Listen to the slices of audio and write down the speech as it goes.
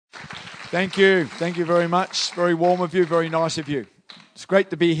Thank you. Thank you very much. Very warm of you. Very nice of you. It's great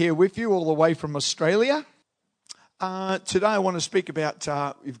to be here with you all the way from Australia. Today I want to speak about,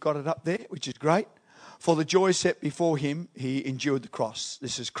 you've got it up there, which is great. For the joy set before him, he endured the cross.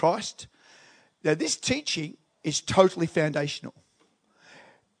 This is Christ. Now this teaching is totally foundational.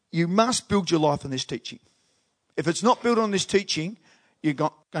 You must build your life on this teaching. If it's not built on this teaching, you're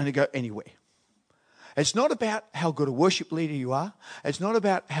not going to go anywhere. It's not about how good a worship leader you are. It's not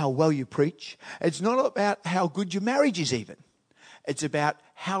about how well you preach. It's not about how good your marriage is even. It's about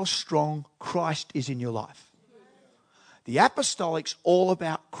how strong Christ is in your life. The apostolic's all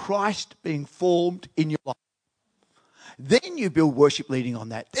about Christ being formed in your life. Then you build worship leading on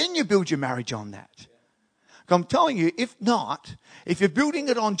that. Then you build your marriage on that. I'm telling you, if not, if you're building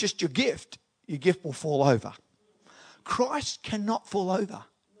it on just your gift will fall over. Christ cannot fall over.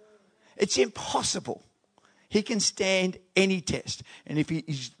 It's impossible. He can stand any test. And if he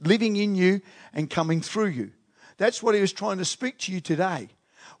is living in you and coming through you. That's what he was trying to speak to you today.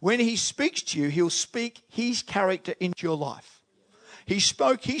 When he speaks to you, he'll speak his character into your life. He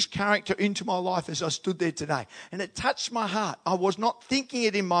spoke his character into my life as I stood there today. And it touched my heart. I was not thinking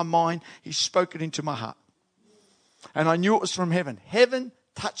it in my mind. He spoke it into my heart. And I knew it was from heaven. Heaven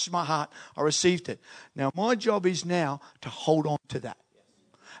touched my heart. I received it. Now my job is now to hold on to that.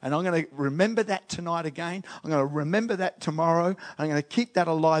 And I'm going to remember that tonight again. I'm going to remember that tomorrow. I'm going to keep that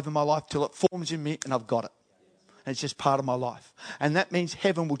alive in my life till it forms in me and I've got it. And it's just part of my life. And that means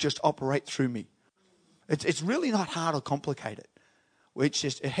heaven will just operate through me. It's really not hard or complicated. It's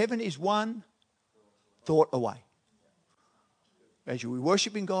just heaven is one thought away. As we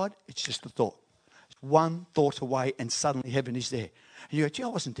worship in God, it's just a thought. It's one thought away and suddenly heaven is there. And you go, gee, I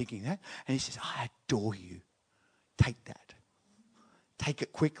wasn't thinking that. And he says, I adore you. Take that. Take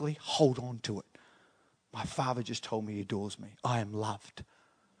it quickly. Hold on to it. My Father just told me he adores me. I am loved.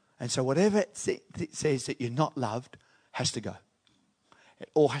 And so whatever it says that you're not loved has to go.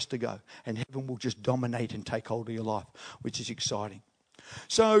 It all has to go. And heaven will just dominate and take hold of your life, which is exciting.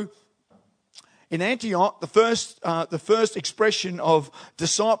 So in Antioch, the first expression of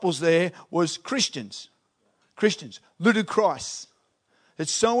disciples there was Christians. Christians. Ludicrois.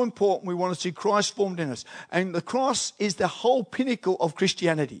 It's so important. We want to see Christ formed in us. And the cross is the whole pinnacle of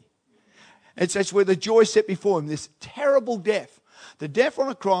Christianity. That's where the joy set before him. This terrible death. The death on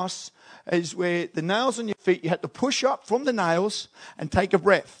a cross is where the nails on your feet, you had to push up from the nails and take a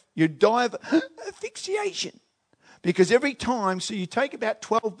breath. You die of asphyxiation. Because every time, so you take about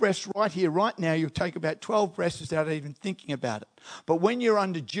 12 breaths right here, right now, you'll take about 12 breaths without even thinking about it. But when you're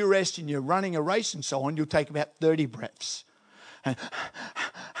under duress and you're running a race and so on, you'll take about 30 breaths.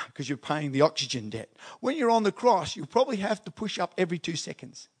 Because you're paying the oxygen debt. When you're on the cross, you'll probably have to push up every 2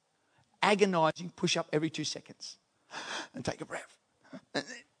 seconds. Agonizing, push up every 2 seconds. And take a breath. And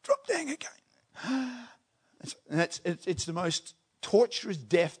then drop down again. It's the most torturous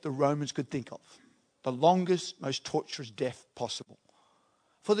death the Romans could think of. The longest, most torturous death possible.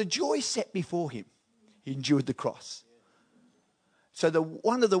 For the joy set before him, he endured the cross. So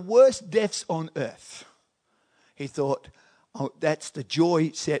one of the worst deaths on earth, he thought, oh, that's the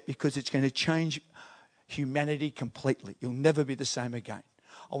joy set because it's going to change humanity completely. You'll never be the same again.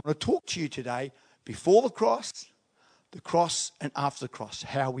 I want to talk to you today before the cross and after the cross,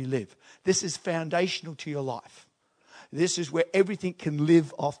 how we live. This is foundational to your life. This is where everything can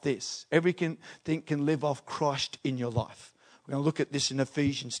live off this. Everything can live off Christ in your life. We're going to look at this in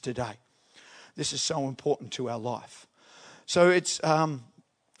Ephesians today. This is so important to our life. So it's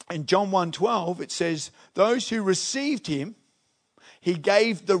in John 1:12, it says, those who received him, he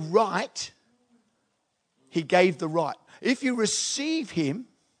gave the right. He gave the right. If you receive him,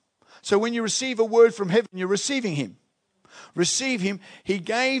 so when you receive a word from heaven, you're receiving him. Receive him. He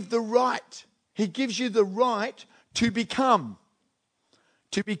gave the right. He gives you the right to become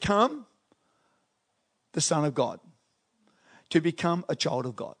the Son of God, to become a child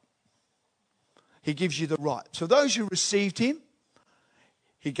of God. He gives you the right. So those who received him,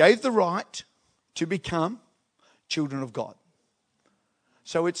 he gave the right to become children of God.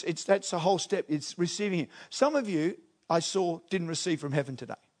 So that's the whole step. It's receiving him. Some of you, I saw, didn't receive from heaven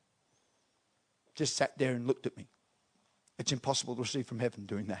today. Just sat there and looked at me. It's impossible to receive from heaven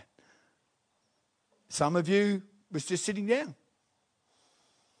doing that. Some of you was just sitting down.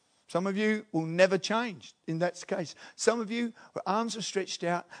 Some of you will never change in that case. Some of you, your arms are stretched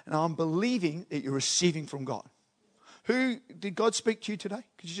out, and I'm believing that you're receiving from God. Who did God speak to you today?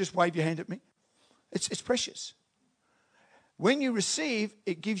 Could you just wave your hand at me? It's precious. When you receive,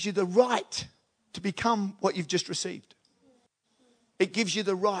 it gives you the right to become what you've just received. It gives you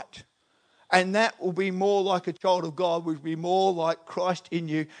the right. And that will be more like a child of God, will be more like Christ in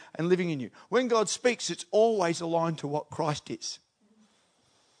you and living in you. When God speaks, it's always aligned to what Christ is.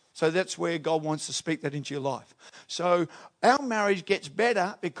 So that's where God wants to speak that into your life. So our marriage gets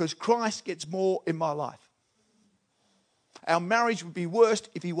better because Christ gets more in my life. Our marriage would be worse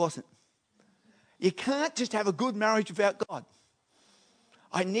if he wasn't. You can't just have a good marriage without God.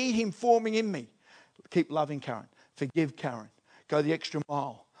 I need him forming in me. Keep loving Karen. Forgive Karen. Go the extra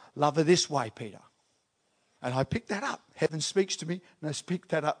mile. Love her this way, Peter. And I pick that up. Heaven speaks to me, and I pick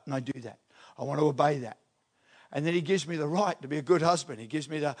that up, and I do that. I want to obey that. And then he gives me the right to be a good husband. He gives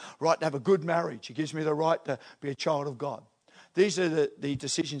me the right to have a good marriage. He gives me the right to be a child of God. These are the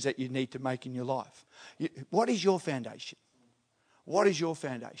decisions that you need to make in your life. What is your foundation? What is your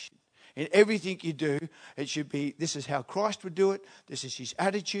foundation? In everything you do, it should be, this is how Christ would do it. This is his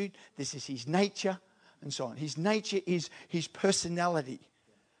attitude. This is his nature, and so on. His nature is his personality.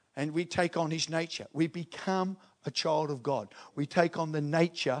 And we take on his nature. We become a child of God. We take on the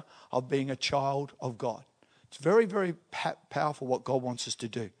nature of being a child of God. It's very, very powerful what God wants us to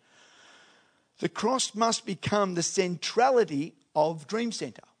do. The cross must become the centrality of Dream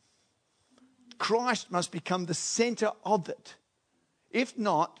Center. Christ must become the center of it. If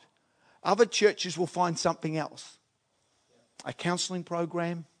not, other churches will find something else. A counseling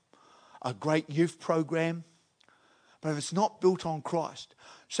program, a great youth program. But if it's not built on Christ.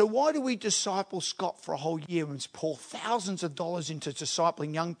 So why do we disciple Scott for a whole year and pour thousands of dollars into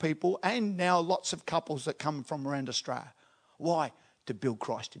discipling young people and now lots of couples that come from around Australia? Why? To build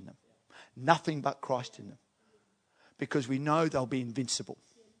Christ in them. Nothing but Christ in them. Because we know they'll be invincible.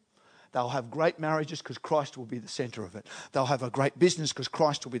 They'll have great marriages because Christ will be the center of it. They'll have a great business because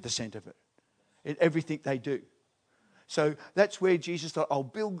Christ will be the center of it. In everything they do. So that's where Jesus thought, I'll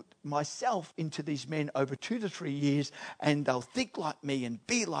build myself into these men over 2 to 3 years, and they'll think like me and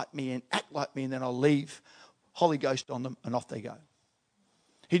be like me and act like me, and then I'll leave Holy Ghost on them and off they go.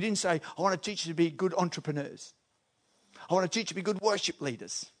 He didn't say, I want to teach you to be good entrepreneurs. I want to teach you to be good worship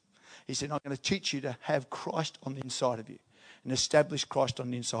leaders. He said, I'm going to teach you to have Christ on the inside of you and establish Christ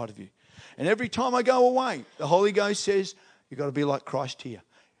on the inside of you. And every time I go away, the Holy Ghost says, you've got to be like Christ here.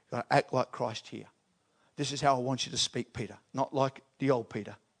 You've got to act like Christ here. This is how I want you to speak, Peter. Not like the old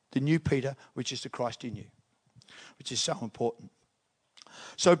Peter. The new Peter, which is the Christ in you. Which is so important.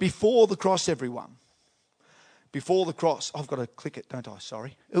 So before the cross, everyone. Before the cross. I've got to click it, don't I?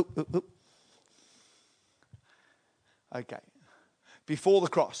 Sorry. Oop. Okay. Before the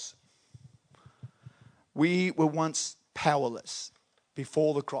cross. We were once powerless.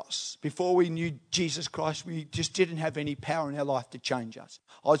 Before the cross. Before we knew Jesus Christ, we just didn't have any power in our life to change us.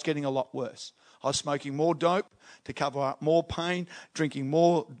 I was getting a lot worse. I was smoking more dope to cover up more pain, drinking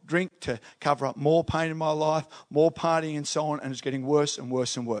more drink to cover up more pain in my life, more partying and so on, and it's getting worse and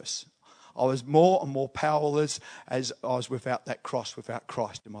worse and worse. I was more and more powerless as I was without that cross, without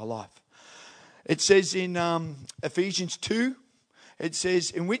Christ in my life. It says in Ephesians 2, it says,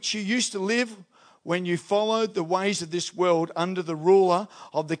 in which you used to live when you followed the ways of this world under the ruler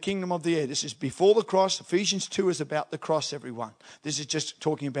of the kingdom of the air. This is before the cross. Ephesians 2 is about the cross, everyone. This is just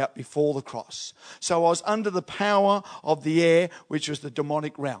talking about before the cross. So I was under the power of the air, which was the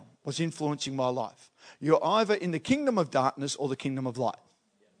demonic realm, was influencing my life. You're either in the kingdom of darkness or the kingdom of light.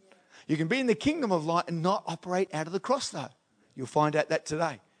 You can be in the kingdom of light and not operate out of the cross, though. You'll find out that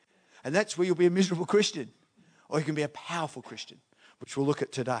today. And that's where you'll be a miserable Christian. Or you can be a powerful Christian, which we'll look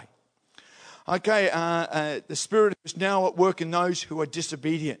at today. Okay, the Spirit is now at work in those who are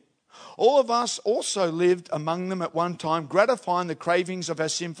disobedient. All of us also lived among them at one time, gratifying the cravings of our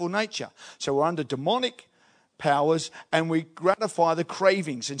sinful nature. So we're under demonic powers and we gratify the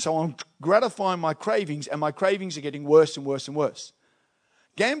cravings. And so I'm gratifying my cravings and my cravings are getting worse and worse and worse.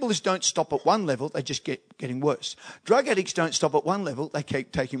 Gamblers don't stop at one level, they just getting worse. Drug addicts don't stop at one level, they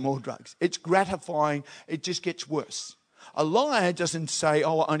keep taking more drugs. It's gratifying, it just gets worse. A liar doesn't say,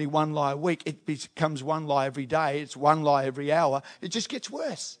 only one lie a week. It becomes one lie every day. It's one lie every hour. It just gets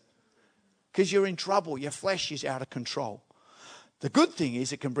worse. Because you're in trouble. Your flesh is out of control. The good thing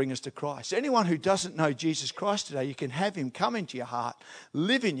is it can bring us to Christ. Anyone who doesn't know Jesus Christ today, you can have him come into your heart,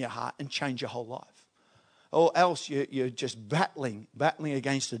 live in your heart, and change your whole life. Or else you're just battling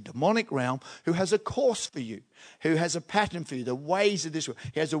against a demonic realm who has a course for you, who has a pattern for you, the ways of this world.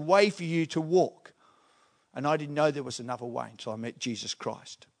 He has a way for you to walk. And I didn't know there was another way until I met Jesus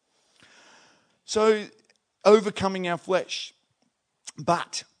Christ. So, overcoming our flesh.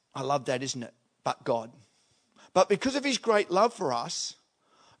 But, I love that, isn't it? But God. But because of his great love for us,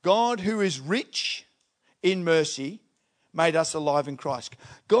 God, who is rich in mercy, made us alive in Christ.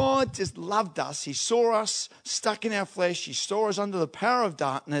 God just loved us. He saw us stuck in our flesh. He saw us under the power of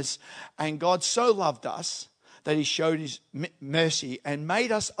darkness. And God so loved us that he showed his mercy and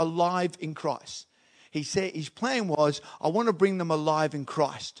made us alive in Christ. He said his plan was, I want to bring them alive in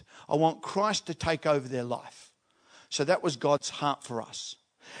Christ. I want Christ to take over their life. So that was God's heart for us.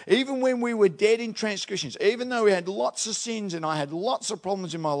 Even when we were dead in transgressions, even though we had lots of sins and I had lots of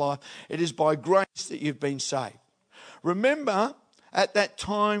problems in my life, it is by grace that you've been saved. Remember at that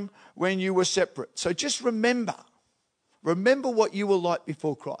time when you were separate. So just remember what you were like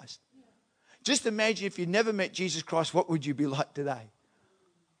before Christ. Just imagine if you never met Jesus Christ, what would you be like today?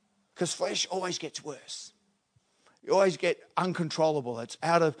 Because flesh always gets worse. You always get uncontrollable. It's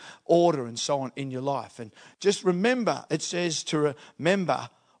out of order and so on in your life. And just remember, it says to remember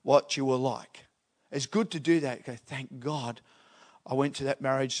what you were like. It's good to do that. Go, thank God I went to that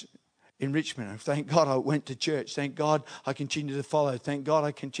marriage in Richmond. And thank God I went to church. Thank God I continue to follow. Thank God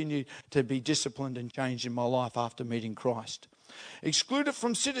I continue to be disciplined and changed in my life after meeting Christ. Excluded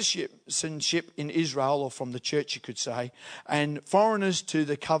from citizenship in Israel, or from the church you could say, and foreigners to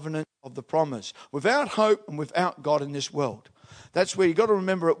the covenant of the promise, without hope and without God in this world. That's where you've got to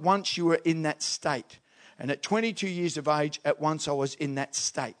remember at once you were in that state. And at 22 years of age, at once I was in that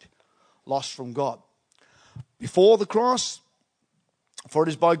state, lost from God. Before the cross, for it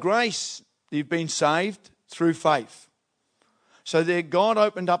is by grace that you've been saved through faith. So there God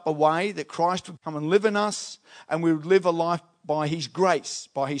opened up a way that Christ would come and live in us, and we would live a life by his grace,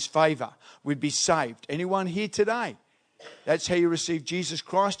 by his favour. We'd be saved. Anyone here today? That's how you receive Jesus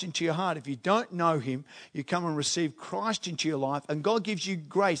Christ into your heart. If you don't know him, you come and receive Christ into your life, and God gives you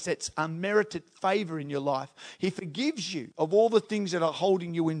grace. That's unmerited favour in your life. He forgives you of all the things that are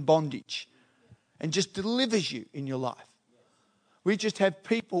holding you in bondage and just delivers you in your life. We just have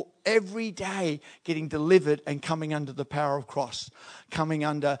people every day getting delivered and coming under the power of cross, coming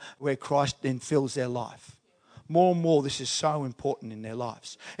under where Christ then fills their life. More and more, this is so important in their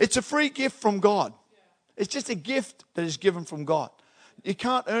lives. It's a free gift from God. It's just a gift that is given from God. You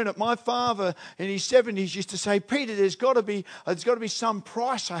can't earn it. My father in his 70s used to say, Peter, there's got to be some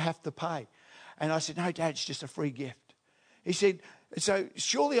price I have to pay. And I said, no, Dad, it's just a free gift. He said, so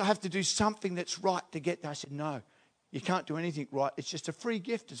surely I have to do something that's right to get there. I said, no, you can't do anything right. It's just a free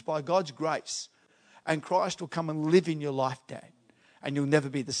gift. It's by God's grace. And Christ will come and live in your life, Dad. And you'll never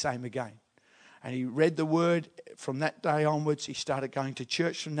be the same again. And he read the word from that day onwards. He started going to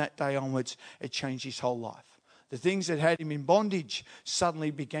church from that day onwards. It changed his whole life. The things that had him in bondage suddenly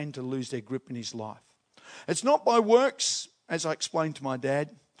began to lose their grip in his life. It's not by works, as I explained to my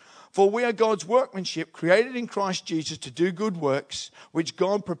dad. For we are God's workmanship, created in Christ Jesus to do good works, which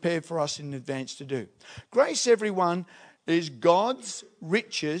God prepared for us in advance to do. Grace, everyone, is God's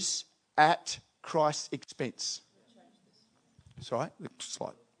riches at Christ's expense. Sorry,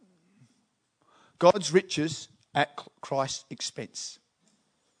 slide. God's riches at Christ's expense.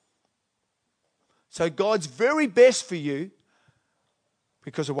 So God's very best for you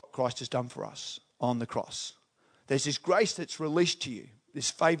because of what Christ has done for us on the cross. There's this grace that's released to you, this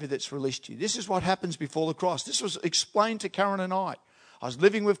favour that's released to you. This is what happens before the cross. This was explained to Karen and I. I was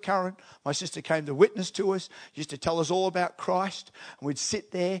living with Karen. My sister came to witness to us, used to tell us all about Christ. And we'd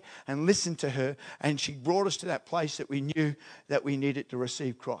sit there and listen to her. And she brought us to that place that we knew that we needed to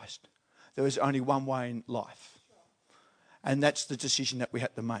receive Christ. There was only one way in life. And that's the decision that we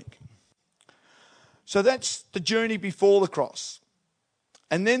had to make. So that's the journey before the cross.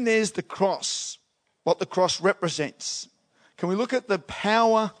 And then there's the cross, what the cross represents. Can we look at the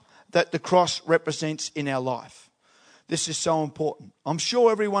power that the cross represents in our life? This is so important. I'm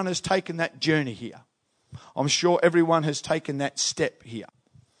sure everyone has taken that journey here. I'm sure everyone has taken that step here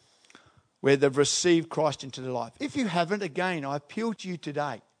where they've received Christ into their life. If you haven't, again, I appeal to you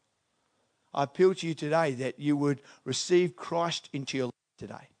today. I appeal to you today that you would receive Christ into your life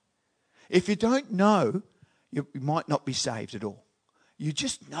today. If you don't know, you might not be saved at all. You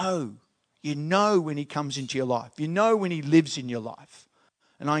just know. You know when he comes into your life. You know when he lives in your life.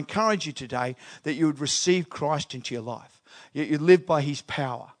 And I encourage you today that you would receive Christ into your life. You live by his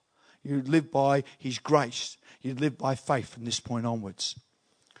power. You live by his grace. You live by faith from this point onwards.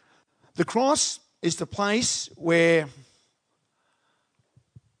 The cross is the place where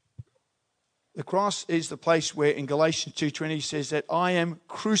in Galatians 2:20 says that I am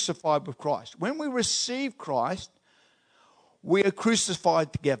crucified with Christ. When we receive Christ, we are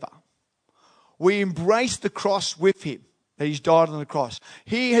crucified together. We embrace the cross with him, that he's died on the cross.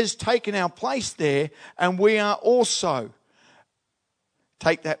 He has taken our place there, and we are also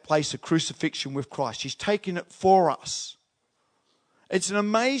take that place of crucifixion with Christ. He's taken it for us. It's an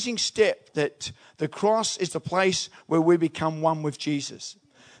amazing step that the cross is the place where we become one with Jesus.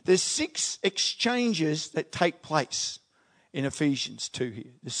 There's 6 exchanges that take place in Ephesians 2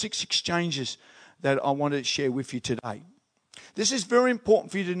 here. There's 6 exchanges that I wanted to share with you today. This is very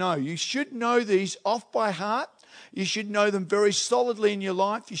important for you to know. You should know these off by heart. You should know them very solidly in your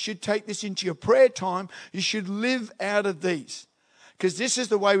life. You should take this into your prayer time. You should live out of these. Because this is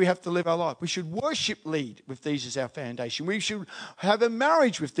the way we have to live our life. We should worship lead with these as our foundation. We should have a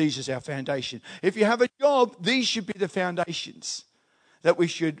marriage with these as our foundation. If you have a job, these should be the foundations that we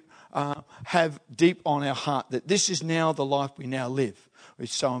should have deep on our heart. That this is now the life we now live.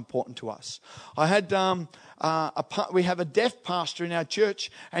 It's so important to us. I had we have a deaf pastor in our church,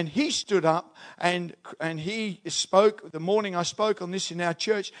 and he stood up and he spoke the morning I spoke on this in our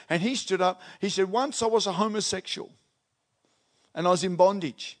church, and he stood up. He said, "Once I was a homosexual, and I was in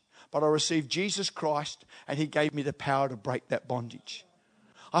bondage, but I received Jesus Christ, and He gave me the power to break that bondage."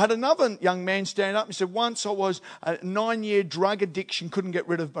 I had another young man stand up and said, "Once I was a 9-year drug addiction, couldn't get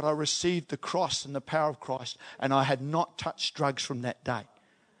rid of, but I received the cross and the power of Christ, and I had not touched drugs from that day."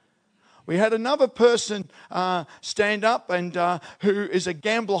 We had another person stand up and who is a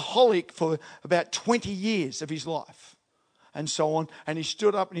gambleraholic for about 20 years of his life and so on. And he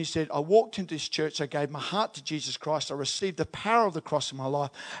stood up and he said, "I walked into this church, I gave my heart to Jesus Christ, I received the power of the cross in my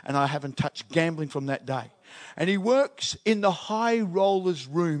life, and I haven't touched gambling from that day." And he works in the high rollers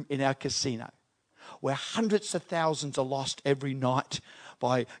room in our casino, where hundreds of thousands are lost every night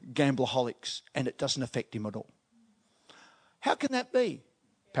by gambleraholics, and it doesn't affect him at all. How can that be?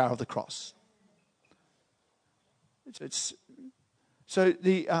 Power of the cross. So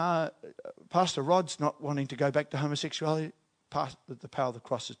the Pastor Rod's not wanting to go back to homosexuality. The power of the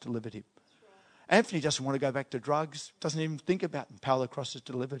cross has delivered him. Anthony doesn't want to go back to drugs. Doesn't even think about it. The power of the cross has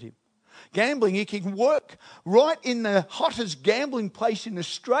delivered him. Gambling, he can work right in the hottest gambling place in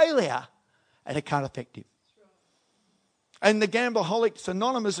Australia, and it can't affect him. And the Gambleraholics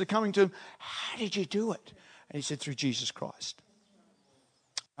Anonymous are coming to him, "How did you do it?" And he said, "Through Jesus Christ."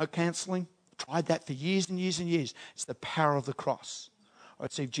 No counselling. Tried that for years and years and years. It's the power of the cross. I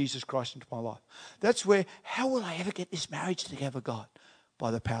received Jesus Christ into my life. That's where, how will I ever get this marriage together, God?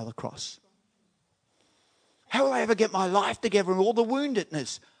 By the power of the cross. How will I ever get my life together and all the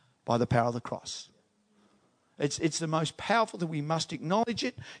woundedness? By the power of the cross. It's the most powerful that we must acknowledge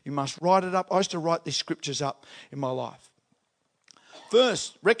it. You must write it up. I used to write these scriptures up in my life.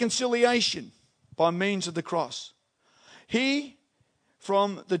 First, reconciliation by means of the cross. He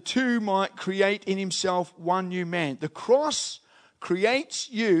from the two might create in himself one new man. The cross creates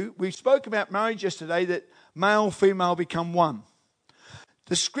you. We spoke about marriage yesterday, that male, female become one.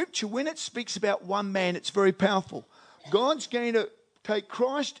 The scripture, when it speaks about one man, it's very powerful. God's going to take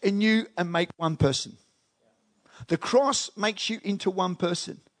Christ and you and make one person. The cross makes you into one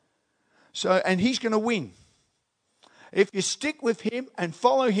person. And He's going to win. If you stick with Him and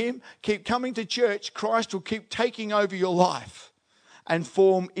follow Him, keep coming to church, Christ will keep taking over your life and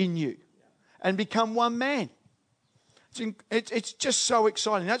form in you and become one man. It's just so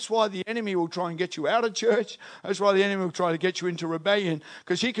exciting. That's why the enemy will try and get you out of church. That's why the enemy will try to get you into rebellion,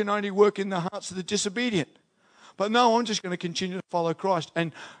 because he can only work in the hearts of the disobedient. But no, I'm just going to continue to follow Christ.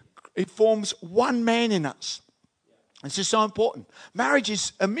 And it forms one man in us. It's just so important. Marriage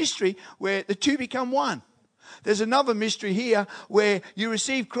is a mystery where the two become one. There's another mystery here where you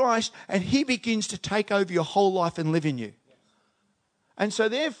receive Christ and He begins to take over your whole life and live in you. And so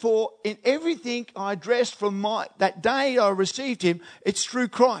therefore, in everything I addressed from that day I received Him, it's through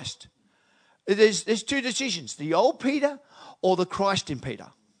Christ. There's two decisions, the old Peter or the Christ in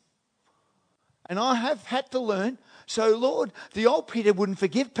Peter. And I have had to learn, so Lord, the old Peter wouldn't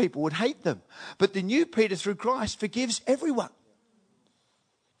forgive people, would hate them. But the new Peter through Christ forgives everyone.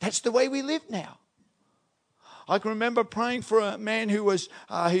 That's the way we live now. I can remember praying for a man who was,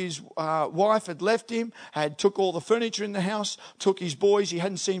 his wife had left him, took all the furniture in the house, took his boys he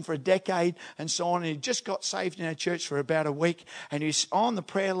hadn't seen for a decade and so on. And he just got saved in our church for about a week. And he's on the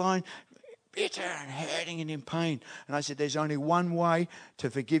prayer line, bitter and hurting and in pain. And I said, there's only one way to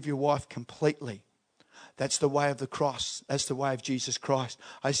forgive your wife completely. That's the way of the cross. That's the way of Jesus Christ.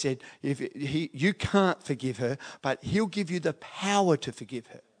 I said, you can't forgive her, but He'll give you the power to forgive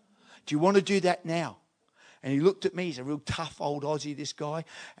her. Do you want to do that now? And he looked at me. He's a real tough old Aussie, this guy.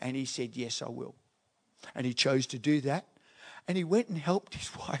 And he said, yes, I will. And he chose to do that. And he went and helped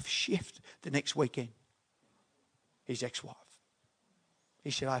his wife shift the next weekend. His ex-wife. He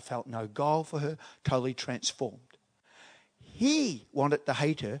said, I felt no guile for her, totally transformed. He wanted to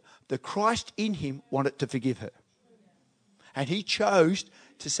hate her. The Christ in him wanted to forgive her. And he chose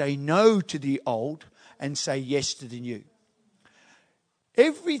to say no to the old and say yes to the new.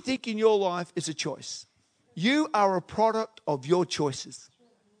 Everything in your life is a choice. You are a product of your choices.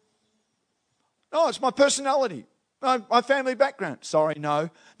 Oh, it's my personality. No, my family background. Sorry, no.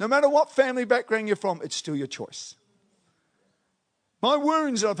 No matter what family background you're from, it's still your choice. My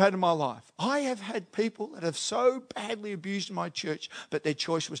wounds that I've had in my life. I have had people that have so badly abused my church, but their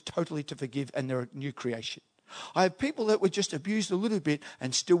choice was totally to forgive, and they're a new creation. I have people that were just abused a little bit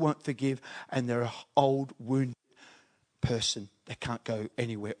and still won't forgive, and they're an old, wounded person that can't go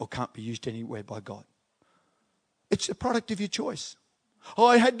anywhere or can't be used anywhere by God. It's a product of your choice. Oh,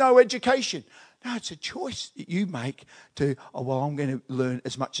 I had no education. No, it's a choice that you make to, I'm going to learn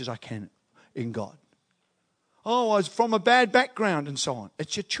as much as I can in God. Oh, I was from a bad background and so on.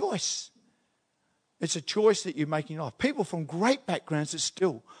 It's your choice. It's a choice that you make in life. People from great backgrounds that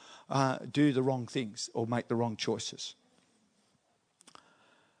still do the wrong things or make the wrong choices.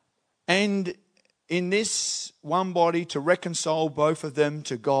 And in this one body, to reconcile both of them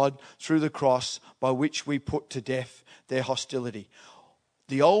to God through the cross, by which we put to death their hostility.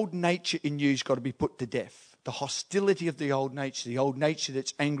 The old nature in you has got to be put to death. The hostility of the old nature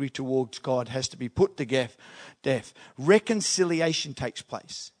that's angry towards God, has to be put to death. Reconciliation takes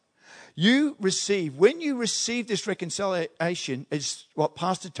place. When you receive this reconciliation, is what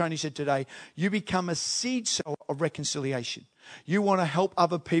Pastor Tony said today, you become a seed sower of reconciliation. You want to help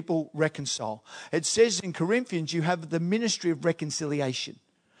other people reconcile. It says in Corinthians, you have the ministry of reconciliation.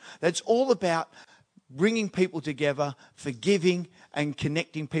 That's all about bringing people together, forgiving and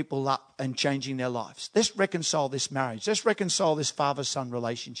connecting people up and changing their lives. Let's reconcile this marriage. Let's reconcile this father-son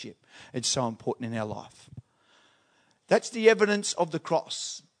relationship. It's so important in our life. That's the evidence of the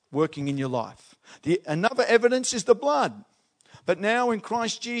cross working in your life. Another evidence is the blood. But now in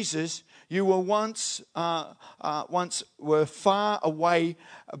Christ Jesus, you were once were far away,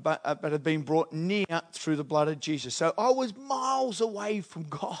 but have been brought near through the blood of Jesus. So I was miles away from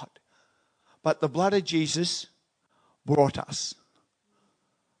God. But the blood of Jesus brought us.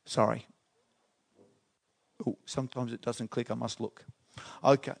 Sorry. Oh, sometimes it doesn't click. I must look.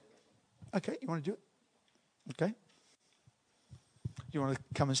 Okay. Okay, you want to do it? Okay. You want to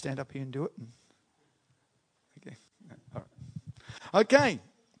come and stand up here and do it? Okay. All right. Okay.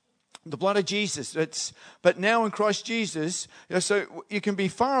 The blood of Jesus. But now in Christ Jesus, so you can be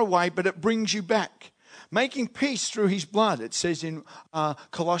far away, but it brings you back. Making peace through his blood, it says in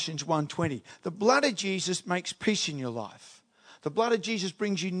Colossians 1:20. The blood of Jesus makes peace in your life. The blood of Jesus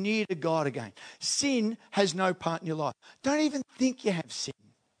brings you near to God again. Sin has no part in your life. Don't even think you have sin.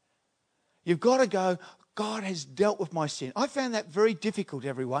 You've got to go, God has dealt with my sin. I found that very difficult,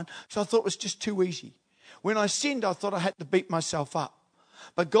 everyone, so I thought it was just too easy. When I sinned, I thought I had to beat myself up.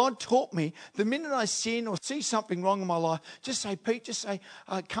 But God taught me, the minute I sin or see something wrong in my life, just say, Pete,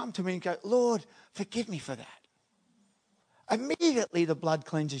 come to me and go, Lord, forgive me for that. Immediately the blood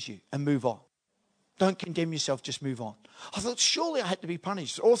cleanses you and move on. Don't condemn yourself, just move on. I thought surely I had to be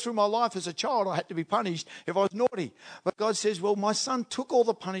punished. All through my life as a child, I had to be punished if I was naughty. But God says, well, my son took all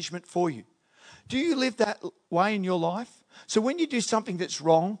the punishment for you. Do you live that way in your life? So when you do something that's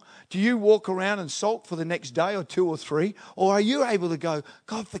wrong, do you walk around and sulk for the next day or 2 or 3? Or are you able to go,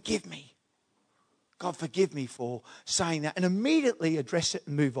 God, forgive me. God, forgive me for saying that. And immediately address it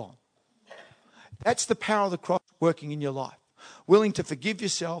and move on. That's the power of the cross working in your life. Willing to forgive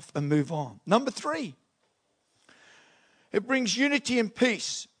yourself and move on. Number 3, it brings unity and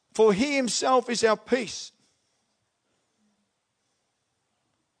peace. For he himself is our peace.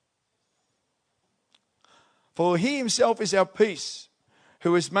 For he himself is our peace,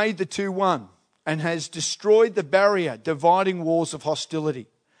 who has made the two one and has destroyed the barrier, dividing walls of hostility.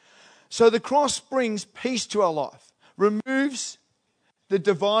 So the cross brings peace to our life, removes the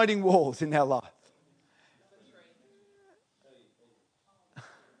dividing walls in our life.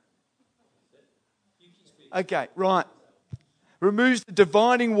 Okay, right. Removes the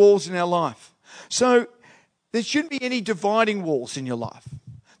dividing walls in our life. So there shouldn't be any dividing walls in your life.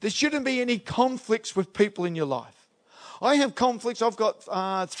 There shouldn't be any conflicts with people in your life. I have conflicts. I've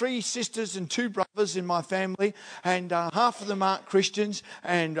got 3 sisters and 2 brothers in my family, and half of them aren't Christians,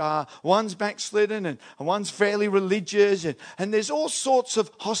 and one's backslidden, and one's fairly religious, and there's all sorts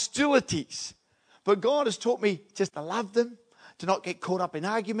of hostilities. But God has taught me just to love them, to not get caught up in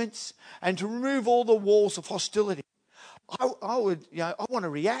arguments, and to remove all the walls of hostility. I want to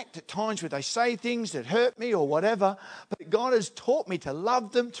react at times where they say things that hurt me or whatever, but God has taught me to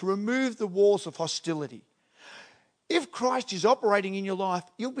love them, to remove the walls of hostility. If Christ is operating in your life,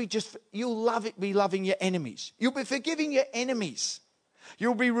 you'll be loving your enemies. You'll be forgiving your enemies.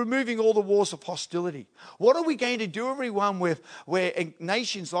 You'll be removing all the wars of hostility. What are we going to do, everyone, where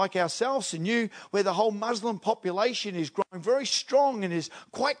nations like ourselves and you, where the whole Muslim population is growing very strong and is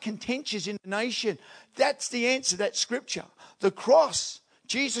quite contentious in the nation? That's the answer, that scripture. The cross,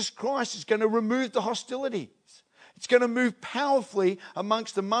 Jesus Christ, is going to remove the hostility. It's going to move powerfully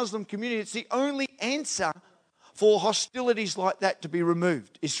amongst the Muslim community. It's the only answer for hostilities like that to be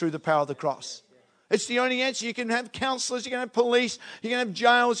removed, is through the power of the cross. It's the only answer. You can have counsellors, you can have police, you can have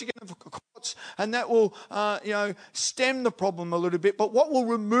jails, you can have courts, and that will stem the problem a little bit. But what will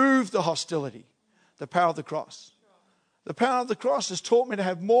remove the hostility? The power of the cross. The power of the cross has taught me to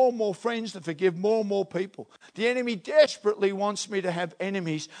have more and more friends, to forgive more and more people. The enemy desperately wants me to have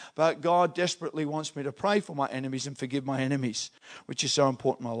enemies, but God desperately wants me to pray for my enemies and forgive my enemies, which is so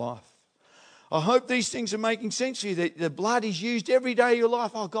important in my life. I hope these things are making sense to you. That the blood is used every day of your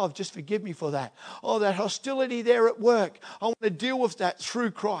life. Oh, God, just forgive me for that. Oh, that hostility there at work. I want to deal with that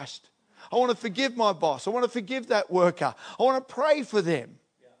through Christ. I want to forgive my boss. I want to forgive that worker. I want to pray for them.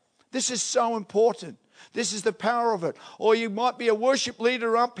 This is so important. This is the power of it. Or you might be a worship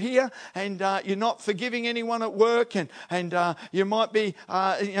leader up here and you're not forgiving anyone at work, and you might be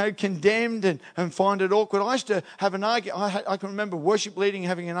condemned and find it awkward. I used to have an argument. I can remember worship leading,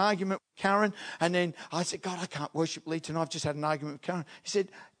 having an argument with Karen, and then I said, God, I can't worship lead tonight. I've just had an argument with Karen. He said,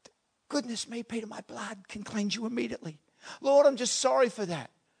 goodness me, Peter, my blood can cleanse you immediately. Lord, I'm just sorry for that.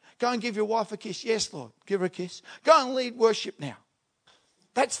 Go and give your wife a kiss. Yes, Lord, give her a kiss. Go and lead worship now.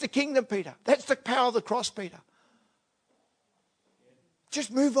 That's the kingdom, Peter. That's the power of the cross, Peter. Just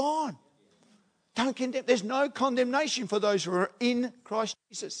move on. Don't condemn. There's no condemnation for those who are in Christ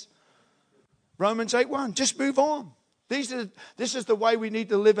Jesus. Romans 8:1. Just move on. This is the way we need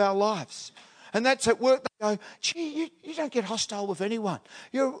to live our lives. And that's at work. They go, gee, you don't get hostile with anyone.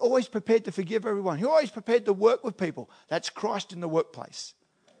 You're always prepared to forgive everyone. You're always prepared to work with people. That's Christ in the workplace.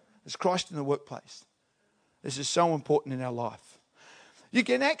 It's Christ in the workplace. This is so important in our life. You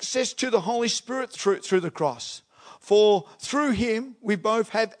get access to the Holy Spirit through the cross. For through him, we both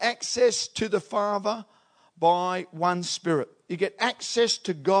have access to the Father by one Spirit. You get access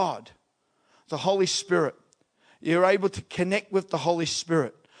to God, the Holy Spirit. You're able to connect with the Holy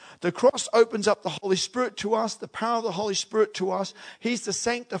Spirit. The cross opens up the Holy Spirit to us, the power of the Holy Spirit to us. He's the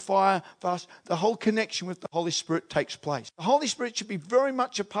sanctifier for us. The whole connection with the Holy Spirit takes place. The Holy Spirit should be very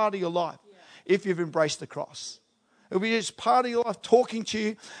much a part of your life if you've embraced the cross. It'll be just part of your life, talking to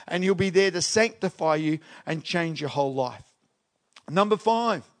you, and he'll be there to sanctify you and change your whole life. Number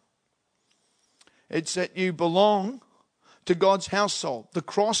 5, it's that you belong to God's household. The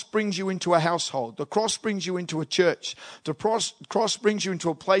cross brings you into a household. The cross brings you into a church. The cross brings you into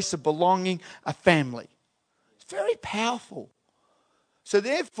a place of belonging, a family. It's very powerful. So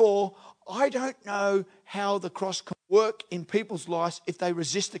therefore, I don't know how the cross can work in people's lives if they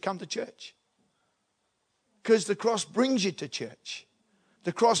resist to come to church. Because the cross brings you to church.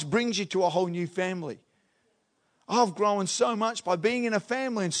 The cross brings you to a whole new family. I've grown so much by being in a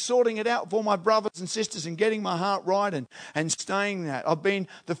family and sorting it out with all my brothers and sisters and getting my heart right and staying that. I've been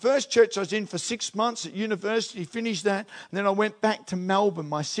the first church I was in for 6 months at university, finished that, and then I went back to Melbourne,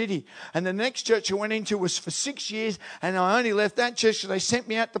 my city. And the next church I went into was for 6 years, and I only left that church because they sent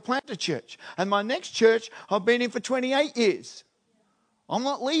me out to plant a church. And my next church I've been in for 28 years. I'm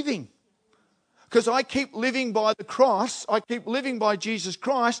not leaving. Because I keep living by the cross, I keep living by Jesus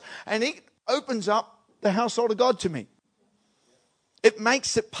Christ, and it opens up the household of God to me. It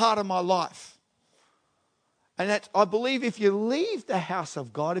makes it part of my life. And I believe if you leave the house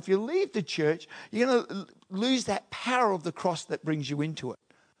of God, if you leave the church, you're going to lose that power of the cross that brings you into it.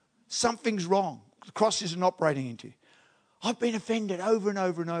 Something's wrong. The cross isn't operating into you. I've been offended over and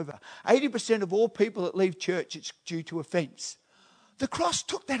over and over. 80% of all people that leave church, it's due to offense. The cross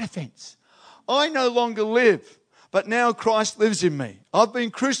took that offense. I no longer live, but now Christ lives in me. I've been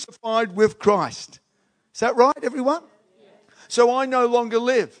crucified with Christ. Is that right, everyone? So I no longer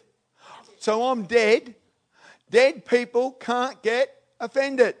live. So I'm dead. Dead people can't get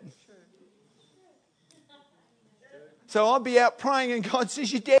offended. So I'll be out praying and God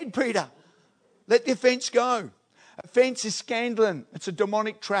says, you're dead, Peter. Let the offence go. Offence is scandalon. It's a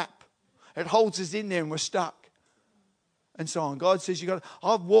demonic trap. It holds us in there and we're stuck. And so on. God says,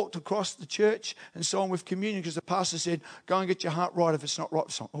 I've walked across the church and so on with communion because the pastor said, go and get your heart right if it's not right.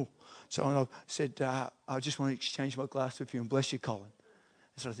 So I said, I just want to exchange my glass with you and bless you, Colin.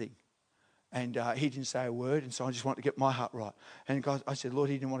 That sort of thing. And he didn't say a word, and so I just wanted to get my heart right. And God, I said, Lord,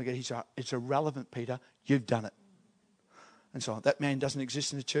 he didn't want to get his heart. It's irrelevant, Peter. You've done it. And so on. That man doesn't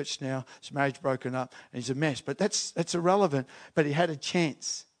exist in the church now. His marriage broken up, and he's a mess. But that's irrelevant. But he had a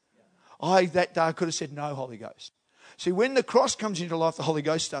chance. That day I could have said, no, Holy Ghost. See, when the cross comes into life, the Holy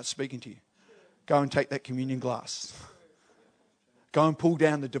Ghost starts speaking to you. Go and take that communion glass. Go and pull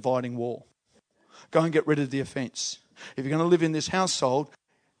down the dividing wall. Go and get rid of the offence. If you're going to live in this household,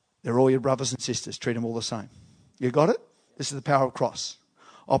 they're all your brothers and sisters. Treat them all the same. You got it? This is the power of cross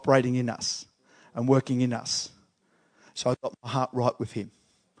operating in us and working in us. So I got my heart right with him.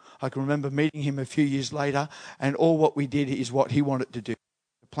 I can remember meeting him a few years later, and all what we did is what he wanted to do.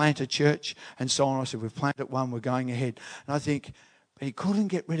 Plant a church and so on. I said, we've planted one, we're going ahead. And I think, but he couldn't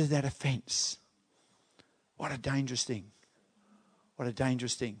get rid of that offence. What a dangerous thing. What a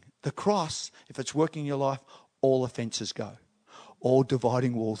dangerous thing. The cross, if it's working in your life, all offences go. All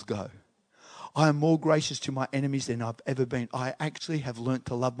dividing walls go. I am more gracious to my enemies than I've ever been. I actually have learnt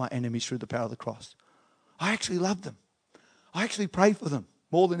to love my enemies through the power of the cross. I actually love them. I actually pray for them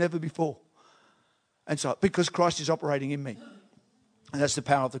more than ever before. And so, because Christ is operating in me. And that's the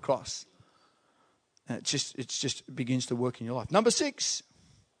power of the cross. And it just begins to work in your life. Number 6.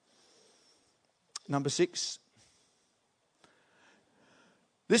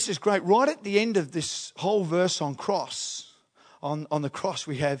 This is great. Right at the end of this whole verse on cross, on the cross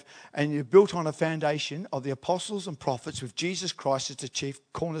we have, and you're built on a foundation of the apostles and prophets with Jesus Christ as the chief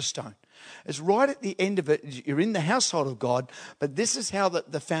cornerstone. It's right at the end of it. You're in the household of God, but this is how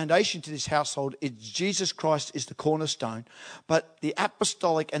the foundation to this household is Jesus Christ is the cornerstone. But the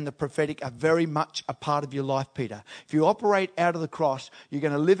apostolic and the prophetic are very much a part of your life, Peter. If you operate out of the cross, you're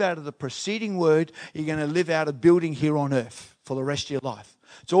going to live out of the preceding word. You're going to live out of building here on earth for the rest of your life.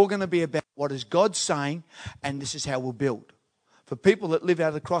 It's all going to be about what is God saying, and this is how we'll build. For people that live out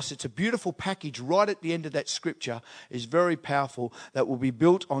of the cross, it's a beautiful package right at the end of that scripture is very powerful that will be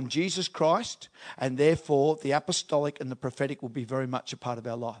built on Jesus Christ, and therefore the apostolic and the prophetic will be very much a part of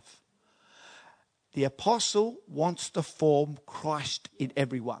our life. The apostle wants to form Christ in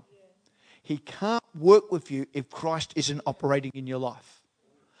everyone. He can't work with you if Christ isn't operating in your life.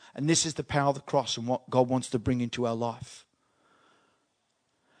 And this is the power of the cross and what God wants to bring into our life.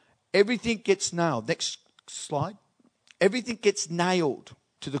 Everything gets nailed. Next slide. Everything gets nailed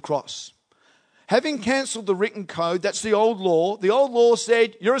to the cross. Having cancelled the written code, that's the old law. The old law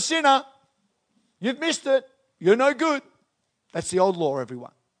said, you're a sinner. You've missed it. You're no good. That's the old law,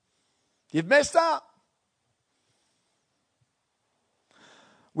 everyone. You've messed up.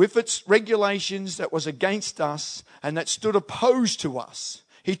 With its regulations that was against us and that stood opposed to us.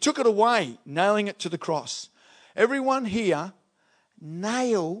 He took it away, nailing it to the cross. Everyone here,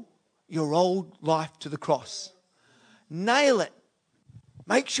 nail your old life to the cross. Nail it.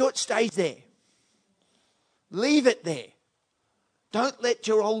 Make sure it stays there. Leave it there. Don't let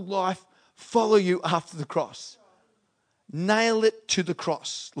your old life follow you after the cross. Nail it to the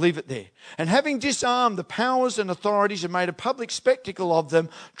cross. Leave it there. And having disarmed the powers and authorities and made a public spectacle of them,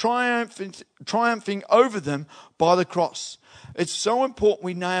 triumphing over them by the cross. It's so important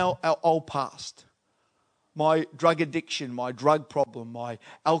we nail our old past. My drug addiction, my drug problem, my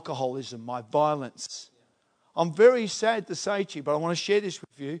alcoholism, my violence. I'm very sad to say to you, but I want to share this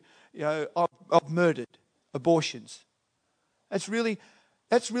with you. You know, I've murdered, abortions. That's really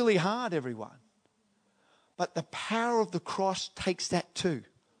hard, everyone. But the power of the cross takes that too.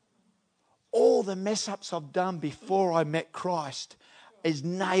 All the mess ups I've done before I met Christ is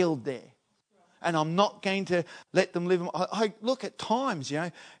nailed there. And I'm not going to let them live. I look at times,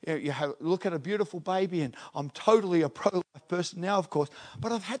 you look at a beautiful baby, and I'm totally a pro-life person now, of course.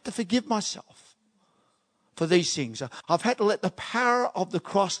 But I've had to forgive myself for these things. I've had to let the power of the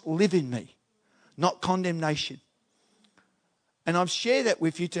cross live in me, not condemnation. And I've shared that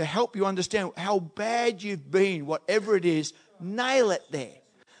with you to help you understand how bad you've been, whatever it is, nail it there.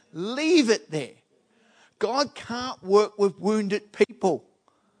 Leave it there. God can't work with wounded people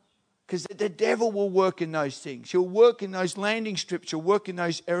because the devil will work in those things. He'll work in those landing strips. He'll work in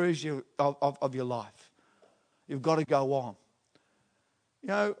those areas of your life. You've got to go on. You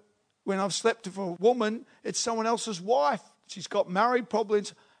know, when I've slept with a woman, it's someone else's wife. She's got married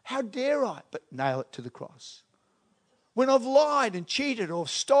problems. How dare I? But nail it to the cross. When I've lied and cheated or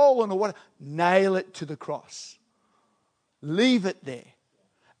stolen or whatever, nail it to the cross. Leave it there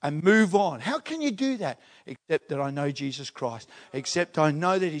and move on. How can you do that? Except that I know Jesus Christ. Except I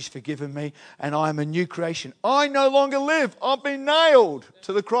know that He's forgiven me and I am a new creation. I no longer live. I've been nailed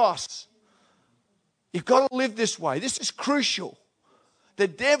to the cross. You've got to live this way. This is crucial. The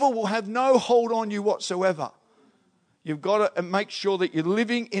devil will have no hold on you whatsoever. You've got to make sure that you're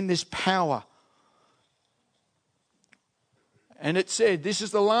living in this power. And it said, this is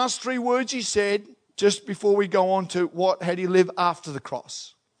the last 3 words he said just before we go on to what had he lived after the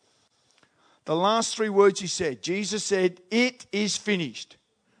cross. The last 3 words he said, Jesus said, it is finished.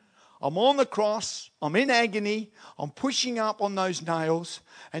 I'm on the cross, I'm in agony, I'm pushing up on those nails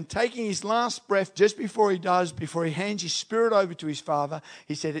and taking his last breath just before he does, before he hands his spirit over to his Father,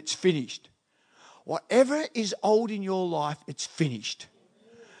 he said, it's finished. Whatever is old in your life, it's finished.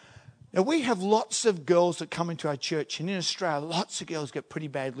 Now, we have lots of girls that come into our church, and in Australia, lots of girls get pretty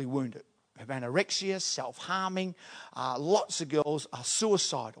badly wounded. They have anorexia, self-harming. Lots of girls are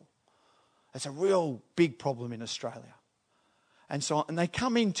suicidal. It's a real big problem in Australia. And they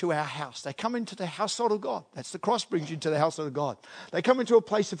come into our house. They come into the household of God. That's the cross brings you into the household of God. They come into a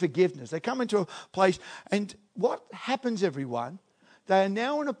place of forgiveness. They come into a place, and what happens, everyone? They are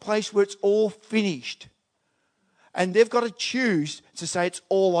now in a place where it's all finished. And they've got to choose to say it's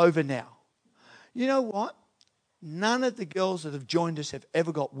all over now. You know what? None of the girls that have joined us have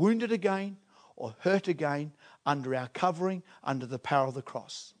ever got wounded again or hurt again under our covering, under the power of the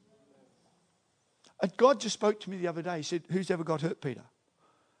cross. And God just spoke to me the other day. He said, who's ever got hurt, Peter?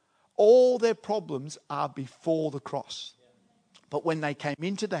 All their problems are before the cross. But when they came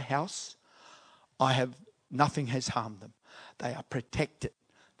into the house, nothing has harmed them. They are protected.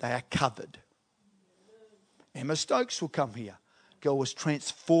 They are covered. Emma Stokes will come here. Girl was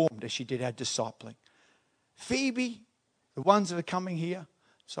transformed as she did our discipling. Phoebe, the ones that are coming here.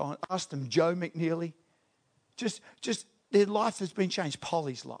 So I asked them, Joe McNeely. Just their life has been changed.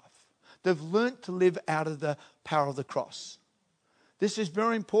 Polly's life. They've learnt to live out of the power of the cross. This is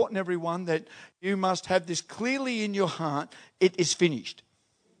very important, everyone, that you must have this clearly in your heart. It is finished.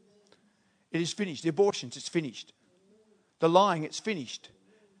 It is finished. The abortions, it's finished. The lying, it's finished.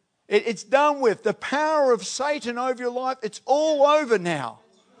 It's done with. The power of Satan over your life, it's all over now.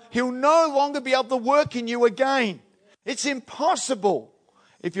 He'll no longer be able to work in you again. It's impossible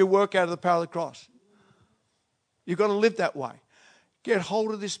if you work out of the power of the cross. You've got to live that way. Get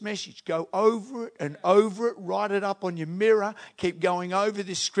hold of this message. Go over it and over it. Write it up on your mirror. Keep going over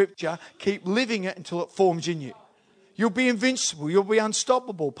this scripture. Keep living it until it forms in you. You'll be invincible. You'll be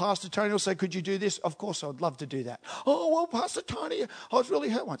unstoppable. Pastor Tony will say, could you do this? Of course, I'd love to do that. Oh, well, Pastor Tony, I was really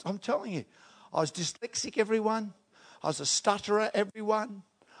hurt once. I'm telling you, I was dyslexic, everyone. I was a stutterer, everyone.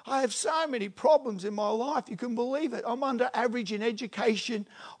 I have so many problems in my life. You can believe it. I'm under average in education,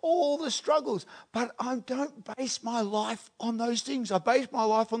 all the struggles. But I don't base my life on those things. I base my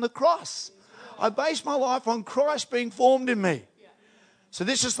life on the cross. I base my life on Christ being formed in me. So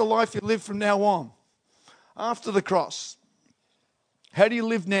this is the life you live from now on. After the cross. How do you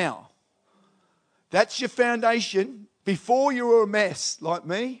live now? That's your foundation. Before you were a mess like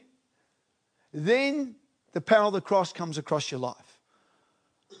me, then the power of the cross comes across your life.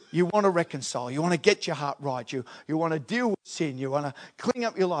 You want to reconcile. You want to get your heart right. You want to deal with sin. You want to clean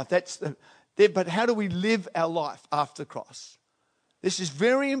up your life. But how do we live our life after the cross? This is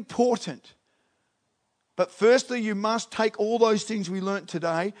very important. But firstly, you must take all those things we learnt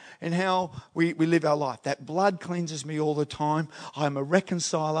today and how we live our life. That blood cleanses me all the time. I'm a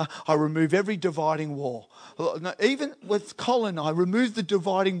reconciler. I remove every dividing wall. Even with Colin, I removed the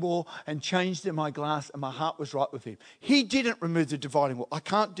dividing wall and changed in my glass, and my heart was right with him. He didn't remove the dividing wall. I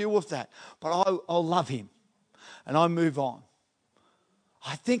can't deal with that. But I'll love him. And I move on.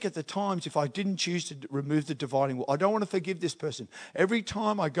 I think at the times, if I didn't choose to remove the dividing wall, I don't want to forgive this person. Every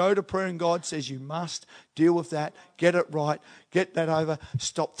time I go to prayer and God says, you must deal with that, get it right, get that over,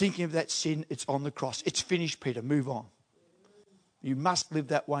 stop thinking of that sin, it's on the cross. It's finished, Peter, move on. You must live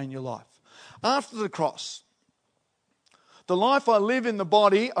that way in your life. After the cross, the life I live in the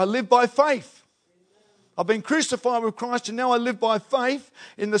body, I live by faith. I've been crucified with Christ, and now I live by faith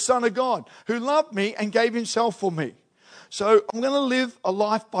in the Son of God, who loved me and gave himself for me. So I'm going to live a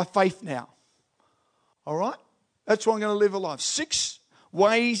life by faith now. All right? That's why I'm going to live a life. 6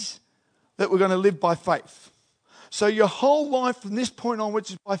 ways that we're going to live by faith. So your whole life from this point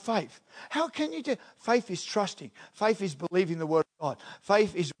onwards is by faith. How can you do? Faith is trusting. Faith is believing the word of God.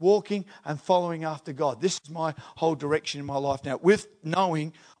 Faith is walking and following after God. This is my whole direction in my life now, with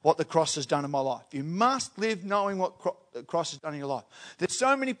knowing what the cross has done in my life. You must live knowing what the cross has done in your life. There's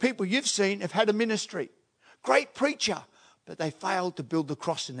so many people you've seen have had a ministry. Great preacher. But they failed to build the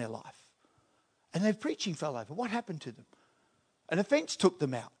cross in their life. And their preaching fell over. What happened to them? An offence took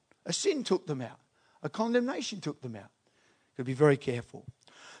them out. A sin took them out. A condemnation took them out. You've got to be very careful.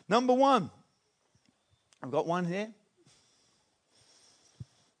 Number 1. I've got one here.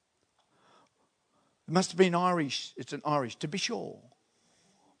 It must have been Irish. It's an Irish. To be sure.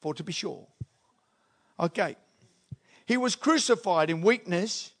 For to be sure. Okay. He was crucified in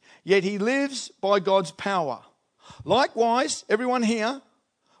weakness, yet he lives by God's power. Likewise, everyone here,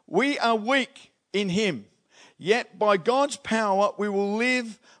 we are weak in him, yet by God's power we will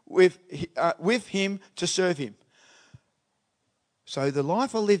live with him to serve him. So the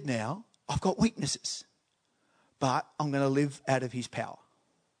life I live now, I've got weaknesses. But I'm going to live out of his power.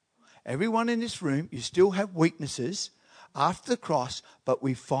 Everyone in this room, you still have weaknesses after the cross, but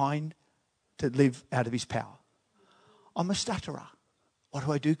we find to live out of his power. I'm a stutterer. What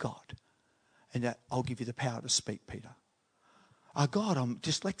do I do, God? And I'll give you the power to speak, Peter. Oh, God, I'm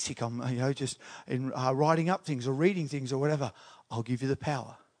dyslexic. I'm, just in writing up things or reading things or whatever. I'll give you the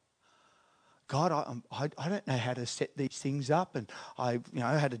power. God, I don't know how to set these things up, and I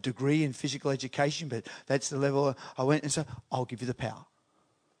had a degree in physical education, but that's the level I went, and so I'll give you the power.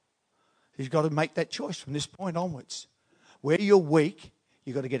 You've got to make that choice from this point onwards. Where you're weak,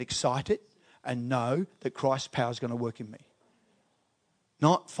 you've got to get excited and know that Christ's power is going to work in me.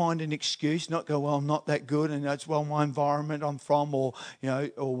 Not find an excuse, not go, well, I'm not that good, and that's, well, my environment I'm from, or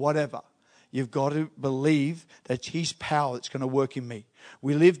whatever. You've got to believe that his power that's going to work in me.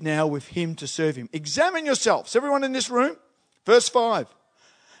 We live now with him to serve him. Examine yourselves, everyone in this room. Verse 5.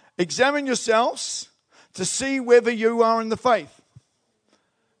 Examine yourselves to see whether you are in the faith.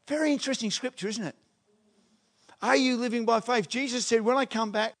 Very interesting scripture, isn't it? Are you living by faith? Jesus said, when I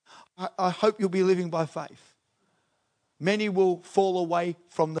come back, I hope you'll be living by faith. Many will fall away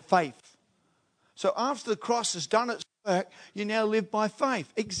from the faith. So after the cross has done its work, you now live by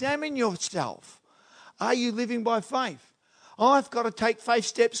faith. Examine yourself. Are you living by faith? I've got to take faith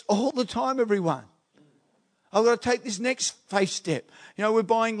steps all the time, everyone. I've got to take this next faith step. We're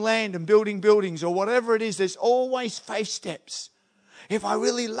buying land and building buildings or whatever it is. There's always faith steps. If I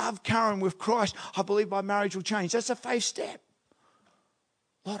really love Karen with Christ, I believe my marriage will change. That's a faith step.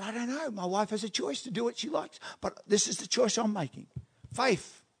 Lord, I don't know. My wife has a choice to do what she likes. But this is the choice I'm making.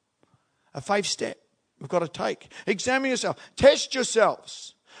 Faith. A faith step we've got to take. Examine yourself. Test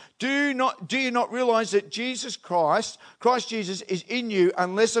yourselves. Do you not realize that Christ Jesus is in you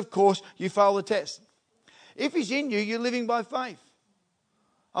unless, of course, you fail the test? If he's in you, you're living by faith.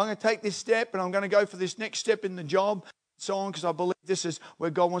 I'm going to take this step and I'm going to go for this next step in the job. So on, because I believe this is where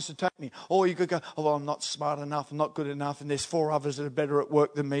God wants to take me. Or you could go, oh, well, I'm not smart enough, I'm not good enough, and there's 4 others that are better at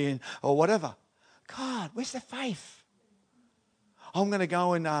work than me, or whatever. God, where's the faith? I'm going to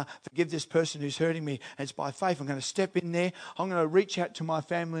go and forgive this person who's hurting me, and it's by faith. I'm going to step in there. I'm going to reach out to my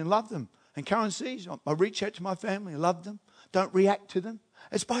family and love them. And Karen sees, I reach out to my family and love them. Don't react to them.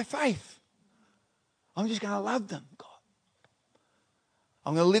 It's by faith. I'm just going to love them, God.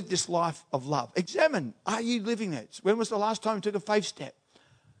 I'm going to live this life of love. Examine, are you living it? When was the last time you took a faith step?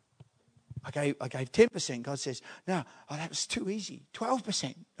 I gave 10%. God says, no, that was too easy.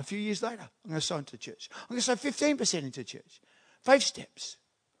 12%. A few years later, I'm going to sow into the church. I'm going to sow 15% into the church. Faith steps.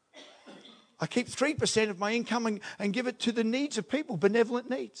 I keep 3% of my income and give it to the needs of people, benevolent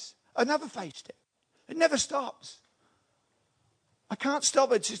needs. Another faith step. It never stops. I can't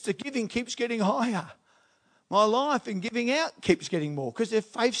stop it. It's just the giving keeps getting higher. My life in giving out keeps getting more because they're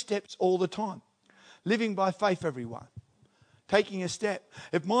faith steps all the time. Living by faith, everyone. Taking a step.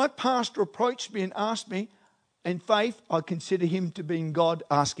 If my pastor approached me and asked me in faith, I consider him to be God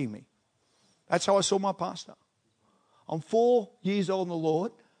asking me. That's how I saw my pastor. I'm 4 years old in the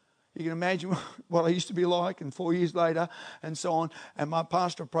Lord. You can imagine what I used to be like, and 4 years later and so on. And my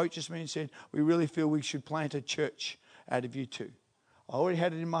pastor approaches me and said, we really feel we should plant a church out of you two. I already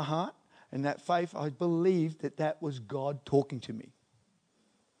had it in my heart. And that faith, I believed that was God talking to me.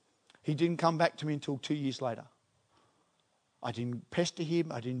 He didn't come back to me until 2 years later. I didn't pester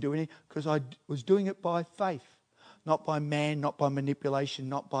him. I didn't do anything because I was doing it by faith. Not by man, not by manipulation,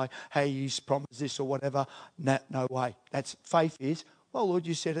 not by, hey, he's promised this or whatever. No way. That's faith is, well, Lord,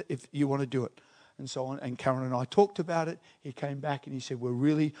 you said it if you want to do it. And so on. And Karen and I talked about it. He came back and he said, we're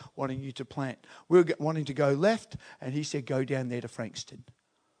really wanting you to plant. We're wanting to go left. And he said, go down there to Frankston.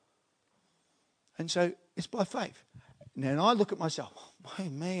 And so it's by faith. Now I look at myself, hey,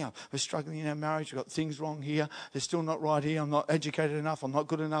 me, we're struggling in our marriage. We've got things wrong here. They're still not right here. I'm not educated enough. I'm not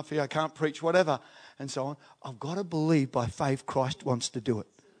good enough here. I can't preach, whatever, and so on. I've got to believe by faith Christ wants to do it.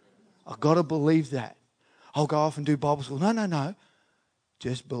 I've got to believe that. I'll go off and do Bible school. No.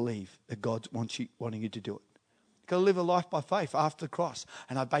 Just believe that God's wanting you to do it. You've got to live a life by faith after the cross.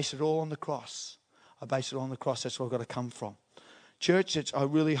 And I base it all on the cross. That's where I've got to come from. Church, I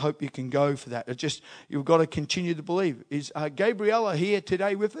really hope you can go for that. You've got to continue to believe. Is Gabriella here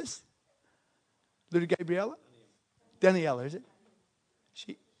today with us? Little Gabriella? Daniela, is it?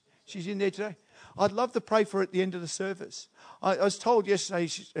 She's in there today. I'd love to pray for her at the end of the service. I was told yesterday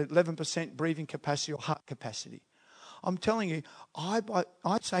she's at 11% breathing capacity or heart capacity. I'm telling you, I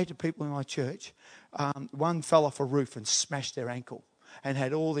say to people in my church, one fell off a roof and smashed their ankle. And